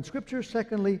nowhere in Scripture.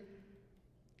 Secondly,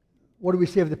 what do we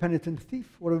say of the penitent thief?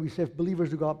 What do we say of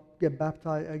believers who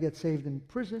get saved in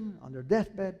prison, on their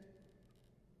deathbed?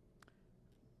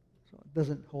 So it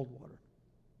doesn't hold water.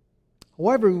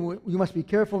 However, you must be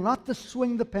careful not to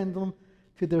swing the pendulum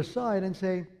to their side and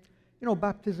say,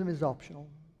 baptism is optional.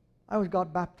 I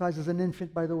got baptized as an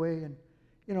infant, by the way, and,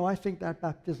 I think that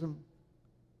baptism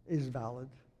is valid.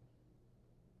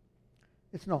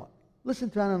 It's not.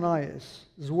 Listen to Ananias'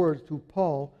 words to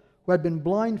Paul, who had been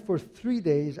blind for 3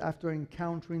 days after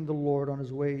encountering the Lord on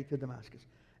his way to Damascus.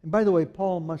 And by the way,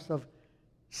 Paul must have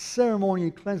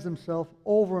ceremonially cleansed himself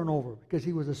over and over because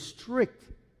he was a strict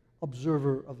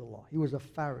observer of the law. He was a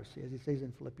Pharisee, as he says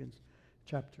in Philippians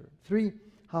chapter 3,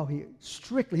 how he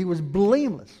was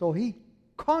blameless. So he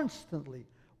constantly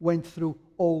went through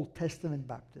Old Testament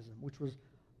baptism, which was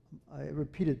a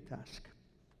repeated task.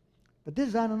 But this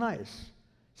is Ananias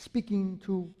speaking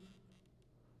to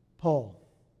Paul.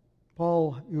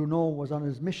 Paul, you know, was on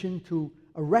his mission to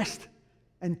arrest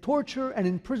and torture and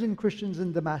imprison Christians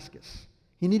in Damascus.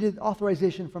 He needed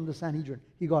authorization from the Sanhedrin.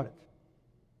 He got it.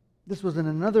 This was in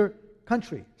another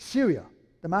country, Syria.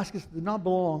 Damascus did not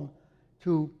belong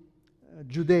to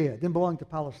Judea, didn't belong to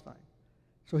Palestine.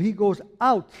 So he goes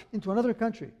out into another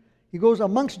country. He goes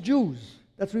amongst Jews.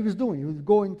 That's what he was doing. He would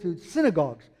go into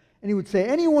synagogues and he would say,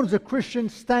 anyone who's a Christian,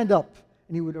 stand up.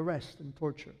 And he would arrest and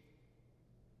torture.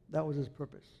 That was his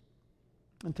purpose.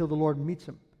 Until the Lord meets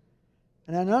him.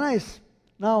 And Ananias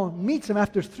now meets him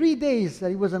after 3 days that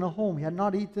he was in a home. He had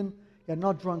not eaten, he had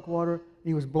not drunk water, and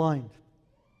he was blind.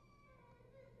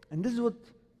 And this is what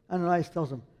Ananias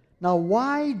tells him. Now,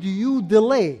 why do you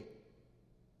delay?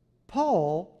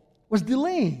 Paul was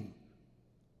delaying.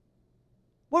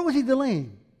 What was he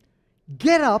delaying?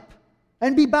 Get up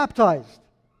and be baptized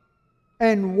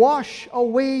and wash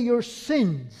away your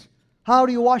sins. How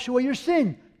do you wash away your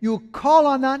sin? You call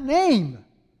on that name.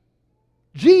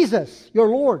 Jesus, your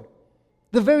Lord.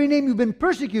 The very name you've been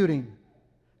persecuting.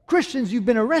 Christians you've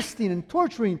been arresting and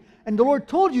torturing. And the Lord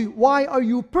told you, why are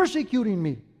you persecuting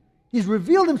me? He's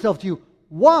revealed himself to you.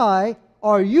 Why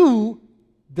are you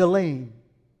delaying?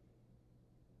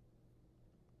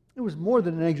 It was more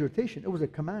than an exhortation. It was a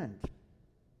command.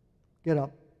 Get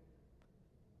up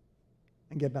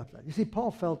and get baptized. You see,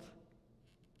 Paul felt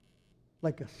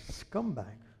like a scumbag,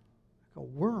 like a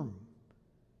worm.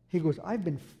 He goes, I've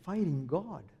been fighting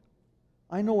God.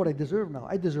 I know what I deserve now.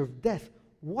 I deserve death.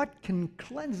 What can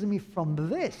cleanse me from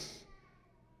this?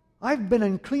 I've been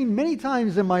unclean many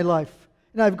times in my life,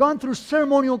 and I've gone through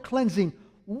ceremonial cleansing.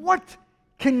 What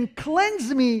can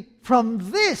cleanse me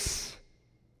from this?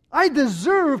 I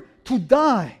deserve to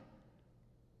die.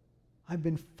 I've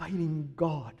been fighting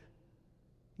God.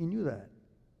 He knew that.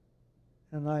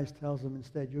 Ananias tells him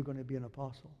instead, you're going to be an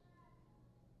apostle.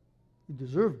 You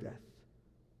deserve death,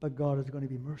 but God is going to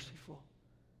be merciful.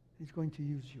 He's going to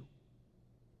use you.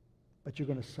 But you're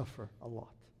going to suffer a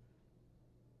lot.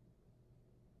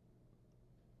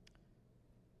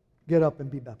 Get up and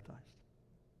be baptized.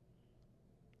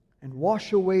 And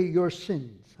wash away your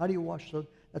sins. How do you wash those?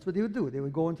 That's what they would do. They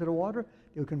would go into the water,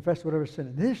 they would confess whatever sin.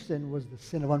 And their sin was the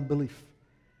sin of unbelief.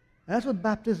 And that's what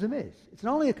baptism is. It's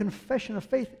not only a confession of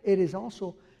faith, it is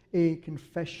also a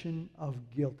confession of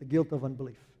guilt, the guilt of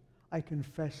unbelief. I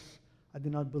confess I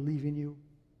did not believe in you.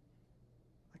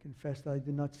 I confess that I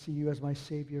did not see you as my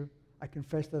Savior. I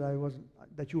confess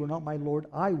that you were not my Lord.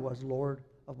 I was Lord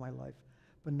of my life.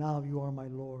 But now you are my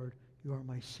Lord. You are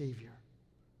my Savior.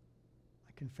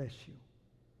 I confess you,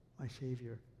 my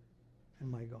Savior and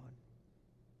my God.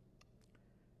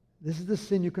 This is the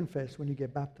sin you confess when you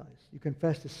get baptized. You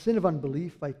confess the sin of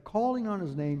unbelief by calling on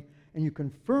His name, and you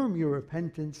confirm your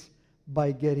repentance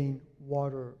by getting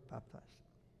water baptized.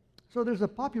 So there's a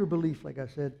popular belief, like I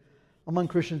said, among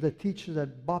Christians that teaches that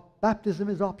baptism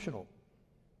is optional.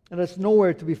 And that's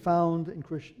nowhere to be found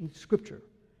in Scripture.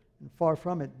 And far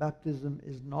from it, baptism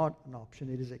is not an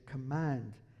option. It is a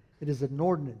command. It is an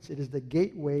ordinance. It is the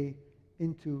gateway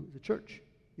into the church.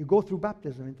 You go through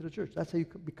baptism into the church. That's how you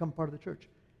become part of the church.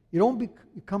 You don't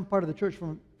become part of the church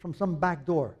from some back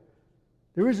door.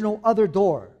 There is no other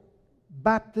door.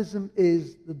 Baptism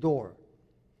is the door.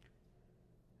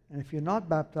 And if you're not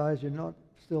baptized, you're not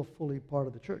still fully part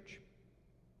of the church.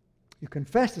 You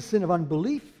confess the sin of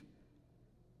unbelief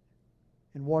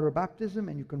in water baptism,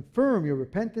 and you confirm your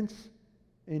repentance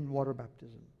in water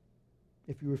baptism.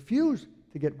 If you refuse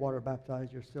to get water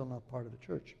baptized, you're still not part of the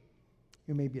church.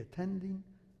 You may be attending,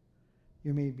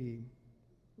 you may be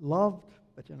loved,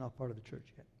 but you're not part of the church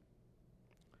yet.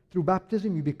 Through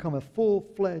baptism, you become a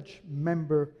full-fledged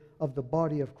member of the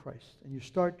body of Christ, and you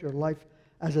start your life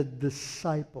as a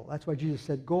disciple. That's why Jesus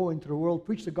said, go into the world,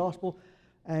 preach the gospel,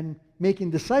 and making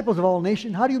disciples of all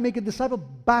nations. How do you make a disciple?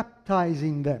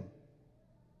 Baptizing them.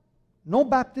 No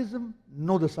baptism,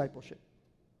 no discipleship.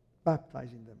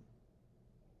 Baptizing them.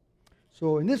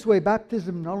 So in this way,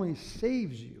 baptism not only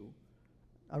saves you,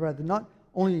 or rather not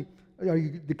only are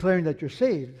you declaring that you're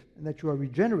saved and that you are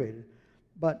regenerated,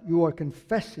 but you are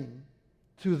confessing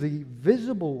to the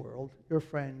visible world, your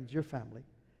friends, your family,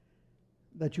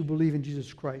 that you believe in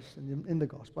Jesus Christ and in the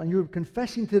gospel. And you're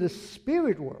confessing to the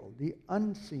spirit world, the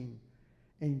unseen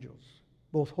angels,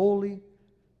 both holy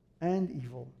and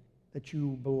evil, that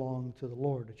you belong to the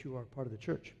Lord, that you are part of the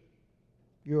church.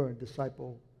 You're a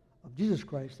disciple of Jesus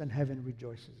Christ, and heaven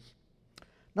rejoices.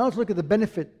 Now let's look at the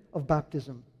benefit of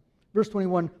baptism. Verse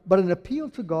 21, but an appeal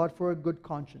to God for a good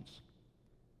conscience.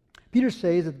 Peter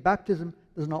says that baptism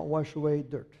does not wash away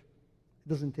dirt. It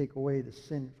doesn't take away the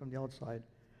sin from the outside.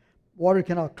 Water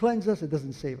cannot cleanse us. It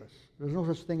doesn't save us. There's no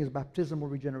such thing as baptismal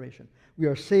regeneration. We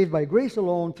are saved by grace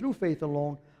alone, through faith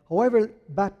alone. However,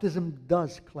 baptism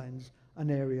does cleanse an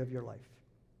area of your life.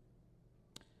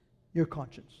 Your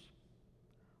conscience.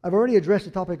 I've already addressed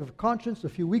the topic of conscience a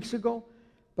few weeks ago,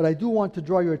 but I do want to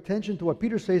draw your attention to what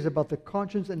Peter says about the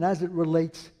conscience and as it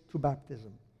relates to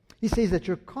baptism. He says that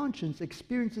your conscience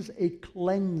experiences a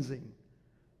cleansing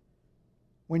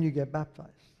when you get baptized.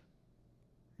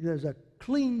 There's a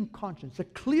clean conscience, a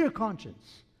clear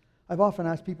conscience. I've often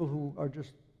asked people who are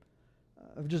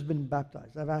have just been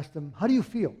baptized. I've asked them, how do you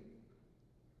feel?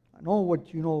 I know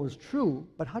what you know is true,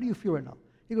 but how do you feel right now?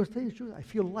 He goes, tell you the truth, I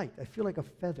feel light. I feel like a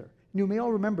feather. And you may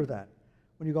all remember that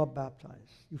when you got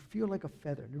baptized. You feel like a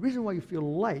feather. And the reason why you feel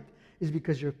light is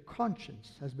because your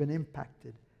conscience has been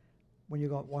impacted when you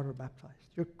got water baptized.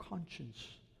 Your conscience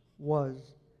was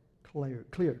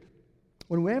cleared.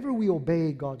 Whenever we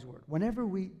obey God's word, whenever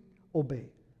we obey,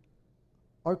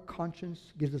 our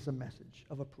conscience gives us a message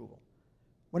of approval.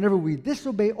 Whenever we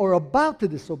disobey or about to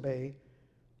disobey,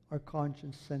 our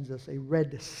conscience sends us a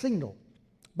red signal.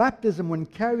 Baptism, when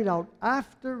carried out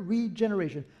after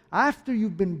regeneration, after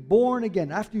you've been born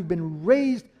again, after you've been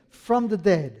raised from the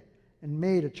dead and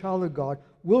made a child of God,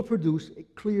 will produce a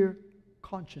clear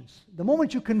conscience. The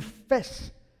moment you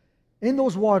confess in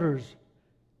those waters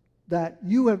that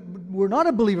you were not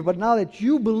a believer, but now that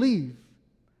you believe,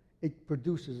 it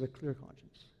produces a clear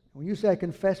conscience. When you say, I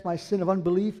confess my sin of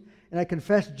unbelief, and I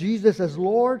confess Jesus as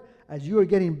Lord, as you are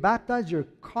getting baptized, your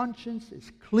conscience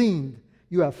is cleaned.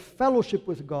 You have fellowship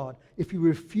with God. If you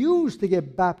refuse to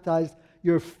get baptized,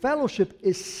 your fellowship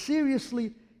is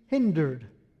seriously hindered.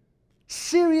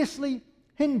 Seriously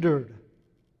hindered.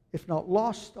 If not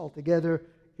lost altogether,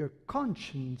 your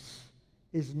conscience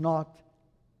is not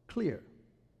clear.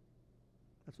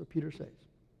 That's what Peter says.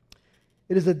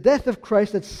 It is the death of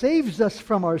Christ that saves us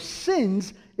from our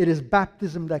sins. It is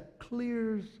baptism that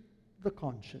clears the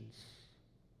conscience.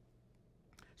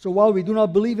 So while we do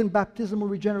not believe in baptismal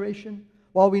regeneration,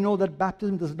 while we know that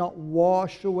baptism does not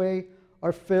wash away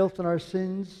our filth and our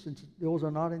sins, since those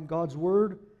are not in God's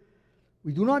word,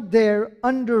 we do not dare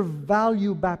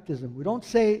undervalue baptism. We don't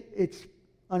say it's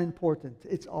unimportant,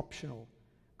 it's optional.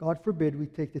 God forbid we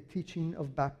take the teaching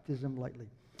of baptism lightly.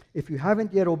 If you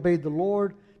haven't yet obeyed the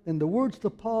Lord, then the words to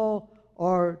Paul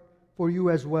are for you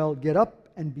as well. Get up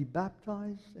and be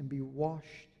baptized and be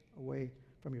washed away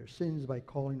from your sins by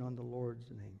calling on the Lord's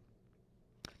name.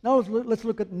 Now let's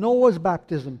look at Noah's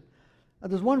baptism.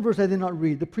 There's one verse I did not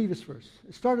read, the previous verse.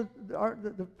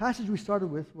 The passage we started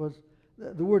with was,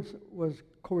 the words was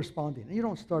corresponding. And you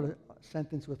don't start a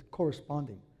sentence with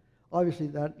corresponding. Obviously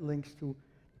that links to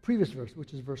the previous verse,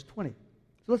 which is verse 20.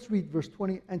 So let's read verse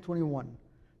 20 and 21.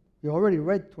 We already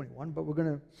read 21, but we're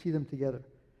going to see them together.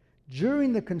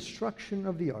 During the construction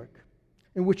of the ark,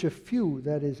 in which a few,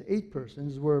 that is 8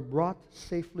 persons, were brought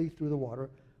safely through the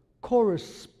water,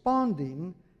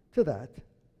 corresponding to that,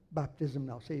 baptism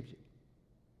now saves you.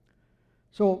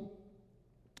 So,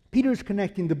 Peter is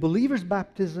connecting the believer's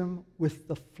baptism with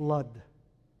the flood.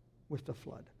 With the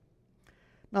flood.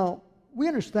 Now, we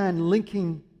understand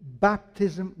linking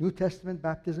baptism, New Testament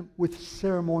baptism, with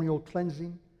ceremonial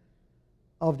cleansing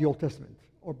of the Old Testament,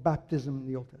 or baptism in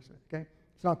the Old Testament. Okay?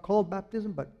 It's not called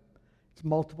baptism, but it's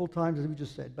multiple times, as we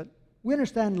just said. But we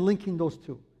understand linking those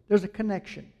two. There's a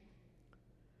connection.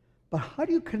 But how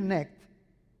do you connect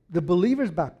the believer's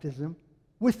baptism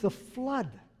with the flood?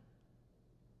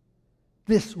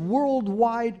 This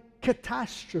worldwide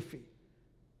catastrophe.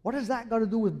 What has that got to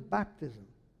do with baptism?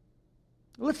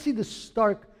 Let's see the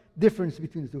stark difference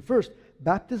between the two. First,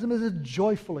 baptism is a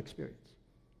joyful experience.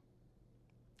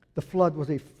 The flood was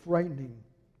a frightening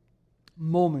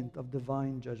moment of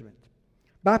divine judgment.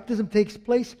 Baptism takes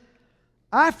place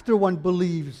after one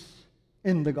believes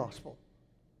in the gospel.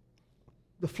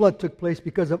 The flood took place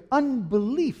because of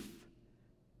unbelief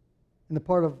on the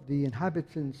part of the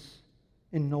inhabitants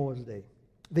in Noah's day.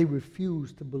 They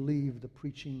refused to believe the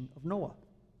preaching of Noah.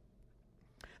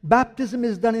 Baptism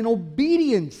is done in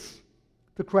obedience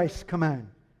to Christ's command.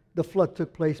 The flood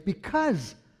took place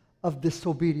because of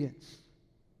disobedience.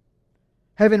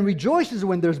 Heaven rejoices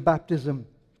when there's baptism.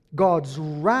 God's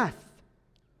wrath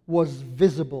was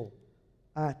visible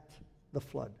at the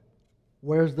flood.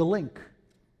 Where's the link?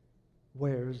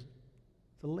 Where's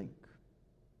the link?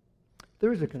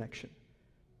 There is a connection,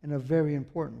 and a very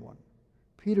important one.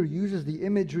 Peter uses the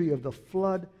imagery of the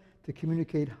flood to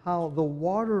communicate how the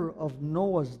water of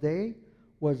Noah's day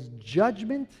was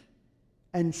judgment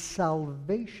and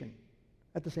salvation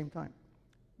at the same time.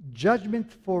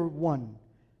 Judgment for one,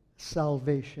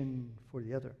 salvation for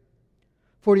the other.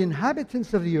 For the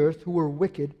inhabitants of the earth who were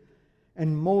wicked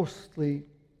and mostly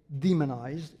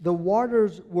demonized, the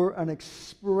waters were an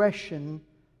expression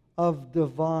of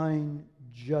divine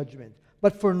judgment.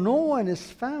 But for Noah and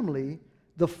his family,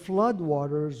 the flood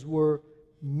waters were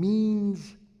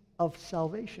means of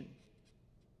salvation.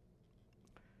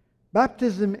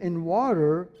 Baptism in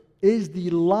water is the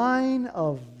line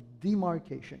of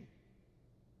demarcation.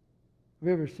 Have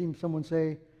you ever seen someone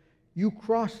say, "You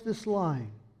cross this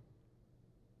line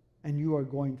and you are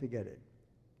going to get it"?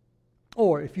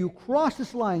 Or, "If you cross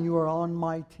this line, you are on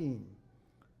my team."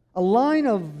 A line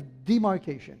of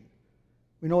demarcation.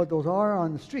 We know what those are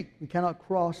on the street. We cannot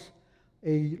cross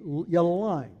a yellow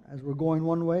line. As we're going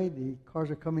one way, the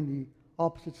cars are coming the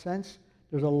opposite sense.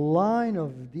 There's a line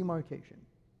of demarcation.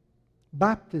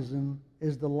 Baptism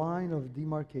is the line of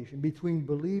demarcation between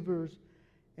believers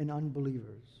and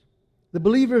unbelievers. The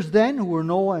believers then, who were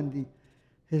Noah and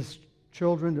his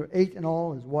children, there were 8 in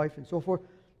all, his wife and so forth,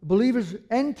 the believers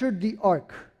entered the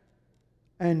ark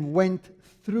and went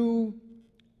through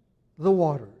the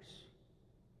waters.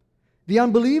 The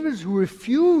unbelievers who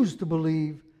refused to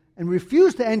believe and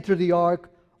refused to enter the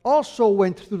ark also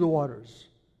went through the waters.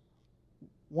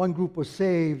 One group was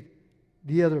saved,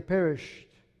 the other perished.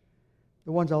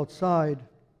 The ones outside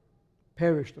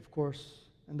perished, of course,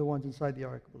 and the ones inside the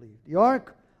ark believed. The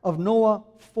ark of Noah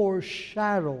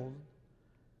foreshadowed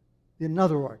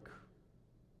another ark,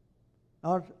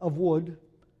 not of wood,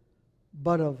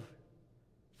 but of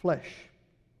flesh,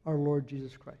 our Lord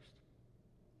Jesus Christ.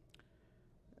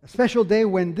 A special day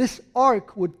when this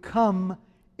ark would come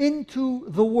into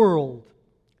the world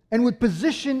and would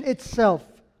position itself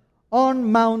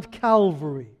on Mount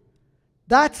Calvary.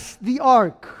 That's the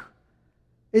ark.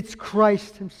 It's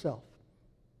Christ himself.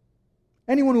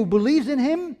 Anyone who believes in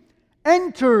him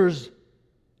enters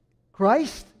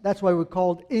Christ. That's why we're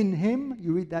called in him.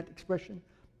 You read that expression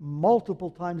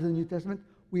multiple times in the New Testament.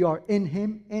 We are in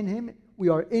him, in him. We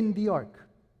are in the ark.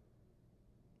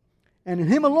 And in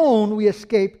him alone we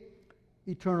escape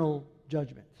eternal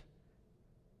judgment.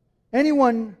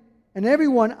 Anyone and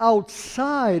everyone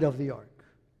outside of the ark,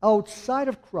 outside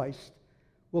of Christ,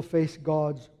 will face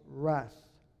God's wrath,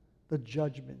 the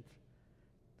judgment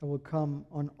that will come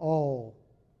on all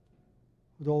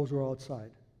those who are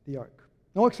outside the ark.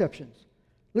 No exceptions.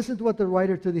 Listen to what the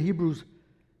writer to the Hebrews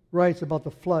writes about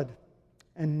the flood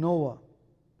and Noah.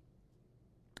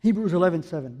 Hebrews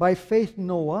 11:7. By faith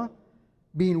Noah,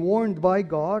 being warned by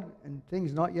God, and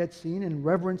things not yet seen, in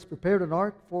reverence prepared an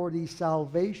ark for the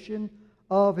salvation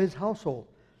of his household,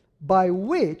 by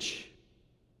which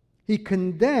he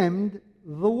condemned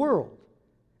the world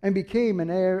and became an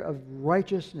heir of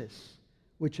righteousness,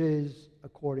 which is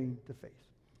according to faith.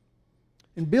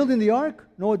 In building the ark,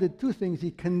 Noah did 2 things.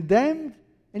 He condemned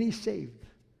and he saved.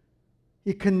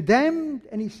 He condemned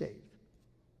and he saved.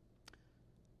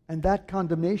 And that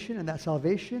condemnation and that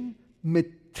salvation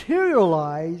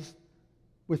materialized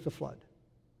with the flood.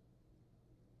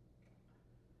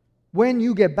 When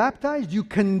you get baptized, you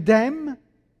condemn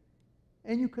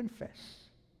and you confess.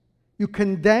 You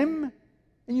condemn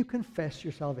and you confess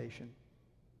your salvation.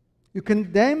 You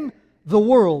condemn the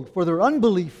world for their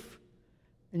unbelief,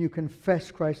 and you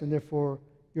confess Christ, and therefore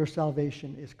your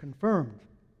salvation is confirmed.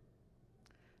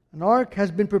 An ark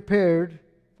has been prepared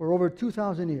for over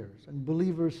 2,000 years, and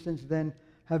believers since then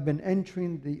have been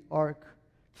entering the ark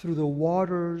through the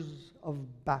waters of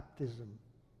baptism.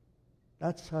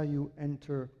 That's how you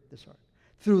enter this ark.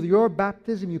 Through your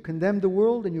baptism, you condemn the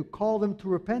world and you call them to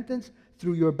repentance.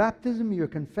 Through your baptism, you're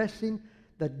confessing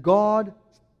that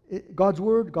God's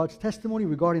word, God's testimony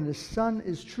regarding the Son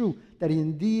is true, that He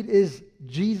indeed is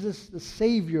Jesus the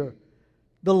Savior,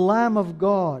 the Lamb of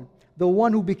God, the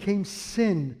one who became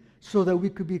sin so that we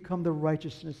could become the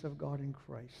righteousness of God in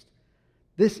Christ.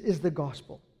 This is the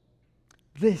gospel.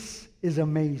 This is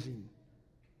amazing.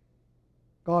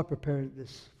 God prepared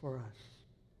this for us.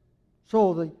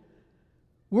 So the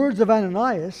words of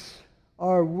Ananias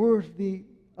are worthy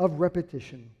of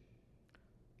repetition.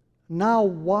 Now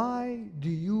why do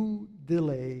you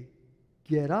delay?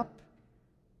 Get up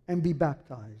and be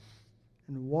baptized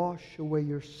and wash away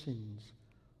your sins,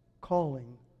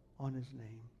 calling on His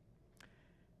name.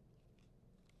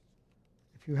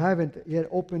 If you haven't yet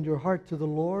opened your heart to the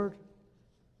Lord,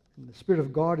 and the Spirit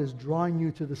of God is drawing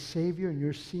you to the Savior, and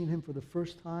you're seeing Him for the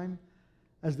first time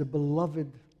as the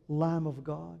beloved Lamb of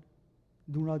God,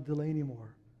 do not delay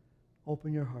anymore.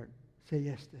 Open your heart. Say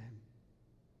yes to Him.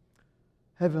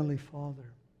 Heavenly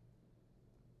Father,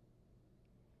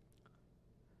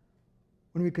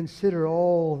 when we consider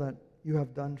all that You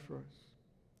have done for us,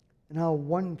 and how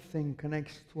one thing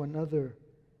connects to another,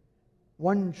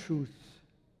 one truth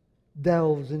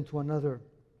delves into another.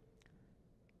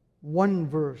 One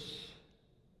verse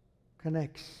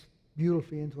connects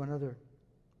beautifully into another.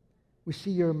 We see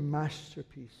your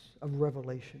masterpiece of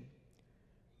revelation.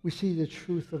 We see the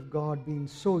truth of God being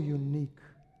so unique.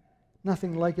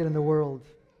 Nothing like it in the world.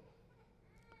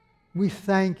 We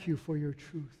thank you for your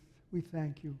truth. We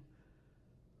thank you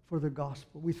for the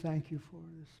gospel. We thank you for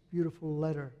this beautiful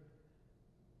letter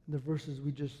and the verses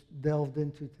we just delved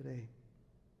into today.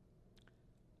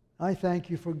 I thank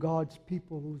you for God's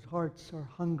people whose hearts are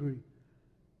hungry,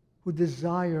 who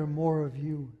desire more of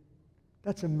you.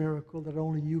 That's a miracle that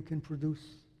only you can produce.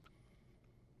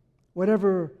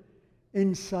 Whatever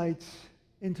insights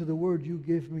into the word you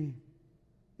give me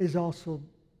is also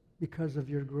because of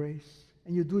your grace.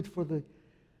 And you do it for the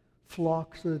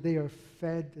flock so that they are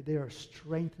fed, that they are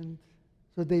strengthened,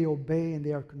 so that they obey and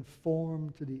they are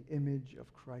conformed to the image of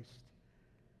Christ.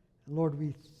 And Lord,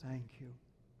 we thank you.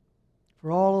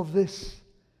 For all of this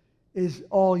is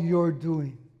all you're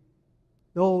doing.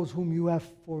 Those whom you have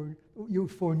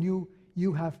foreknew,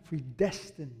 you have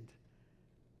predestined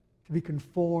to be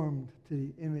conformed to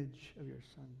the image of your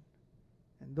Son.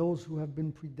 And those who have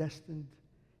been predestined,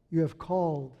 you have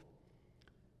called.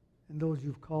 And those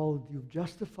you've called, you've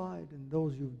justified. And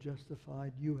those you've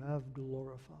justified, you have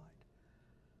glorified.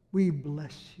 We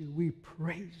bless you. We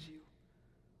praise you.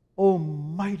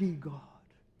 Almighty God.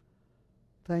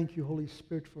 Thank you, Holy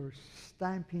Spirit, for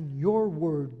stamping your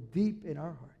word deep in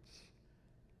our hearts.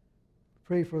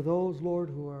 Pray for those, Lord,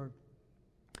 who are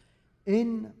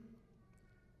in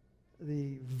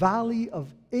the valley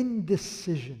of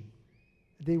indecision.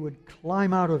 They would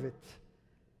climb out of it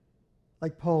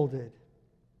like Paul did.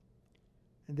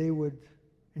 And they would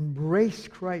embrace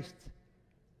Christ,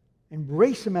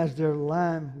 embrace him as their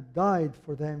lamb who died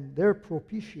for them, their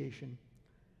propitiation.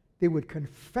 They would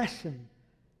confess him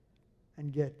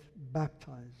and get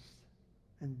baptized.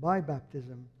 And by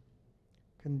baptism,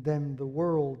 condemn the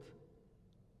world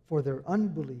for their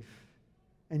unbelief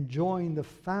and join the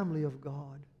family of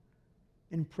God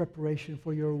in preparation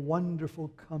for your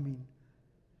wonderful coming.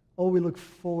 Oh, we look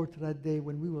forward to that day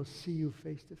when we will see you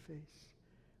face to face.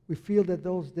 We feel that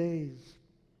those days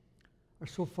are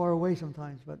so far away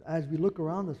sometimes, but as we look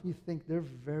around us, we think they're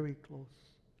very close.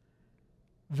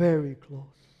 Very close.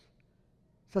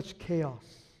 Such chaos,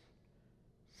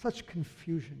 such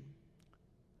confusion,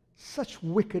 such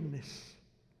wickedness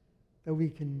that we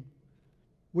can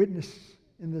witness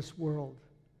in this world.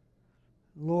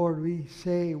 Lord, we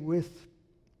say with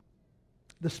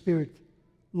the Spirit,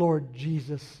 Lord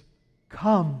Jesus,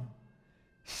 come,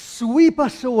 sweep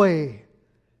us away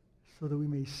so that we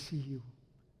may see you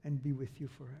and be with you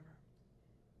forever.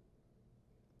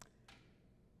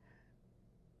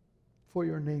 For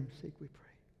your name's sake we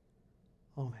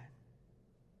pray. Amen.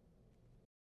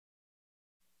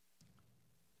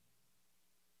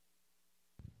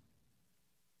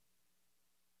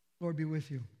 Lord be with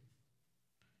you.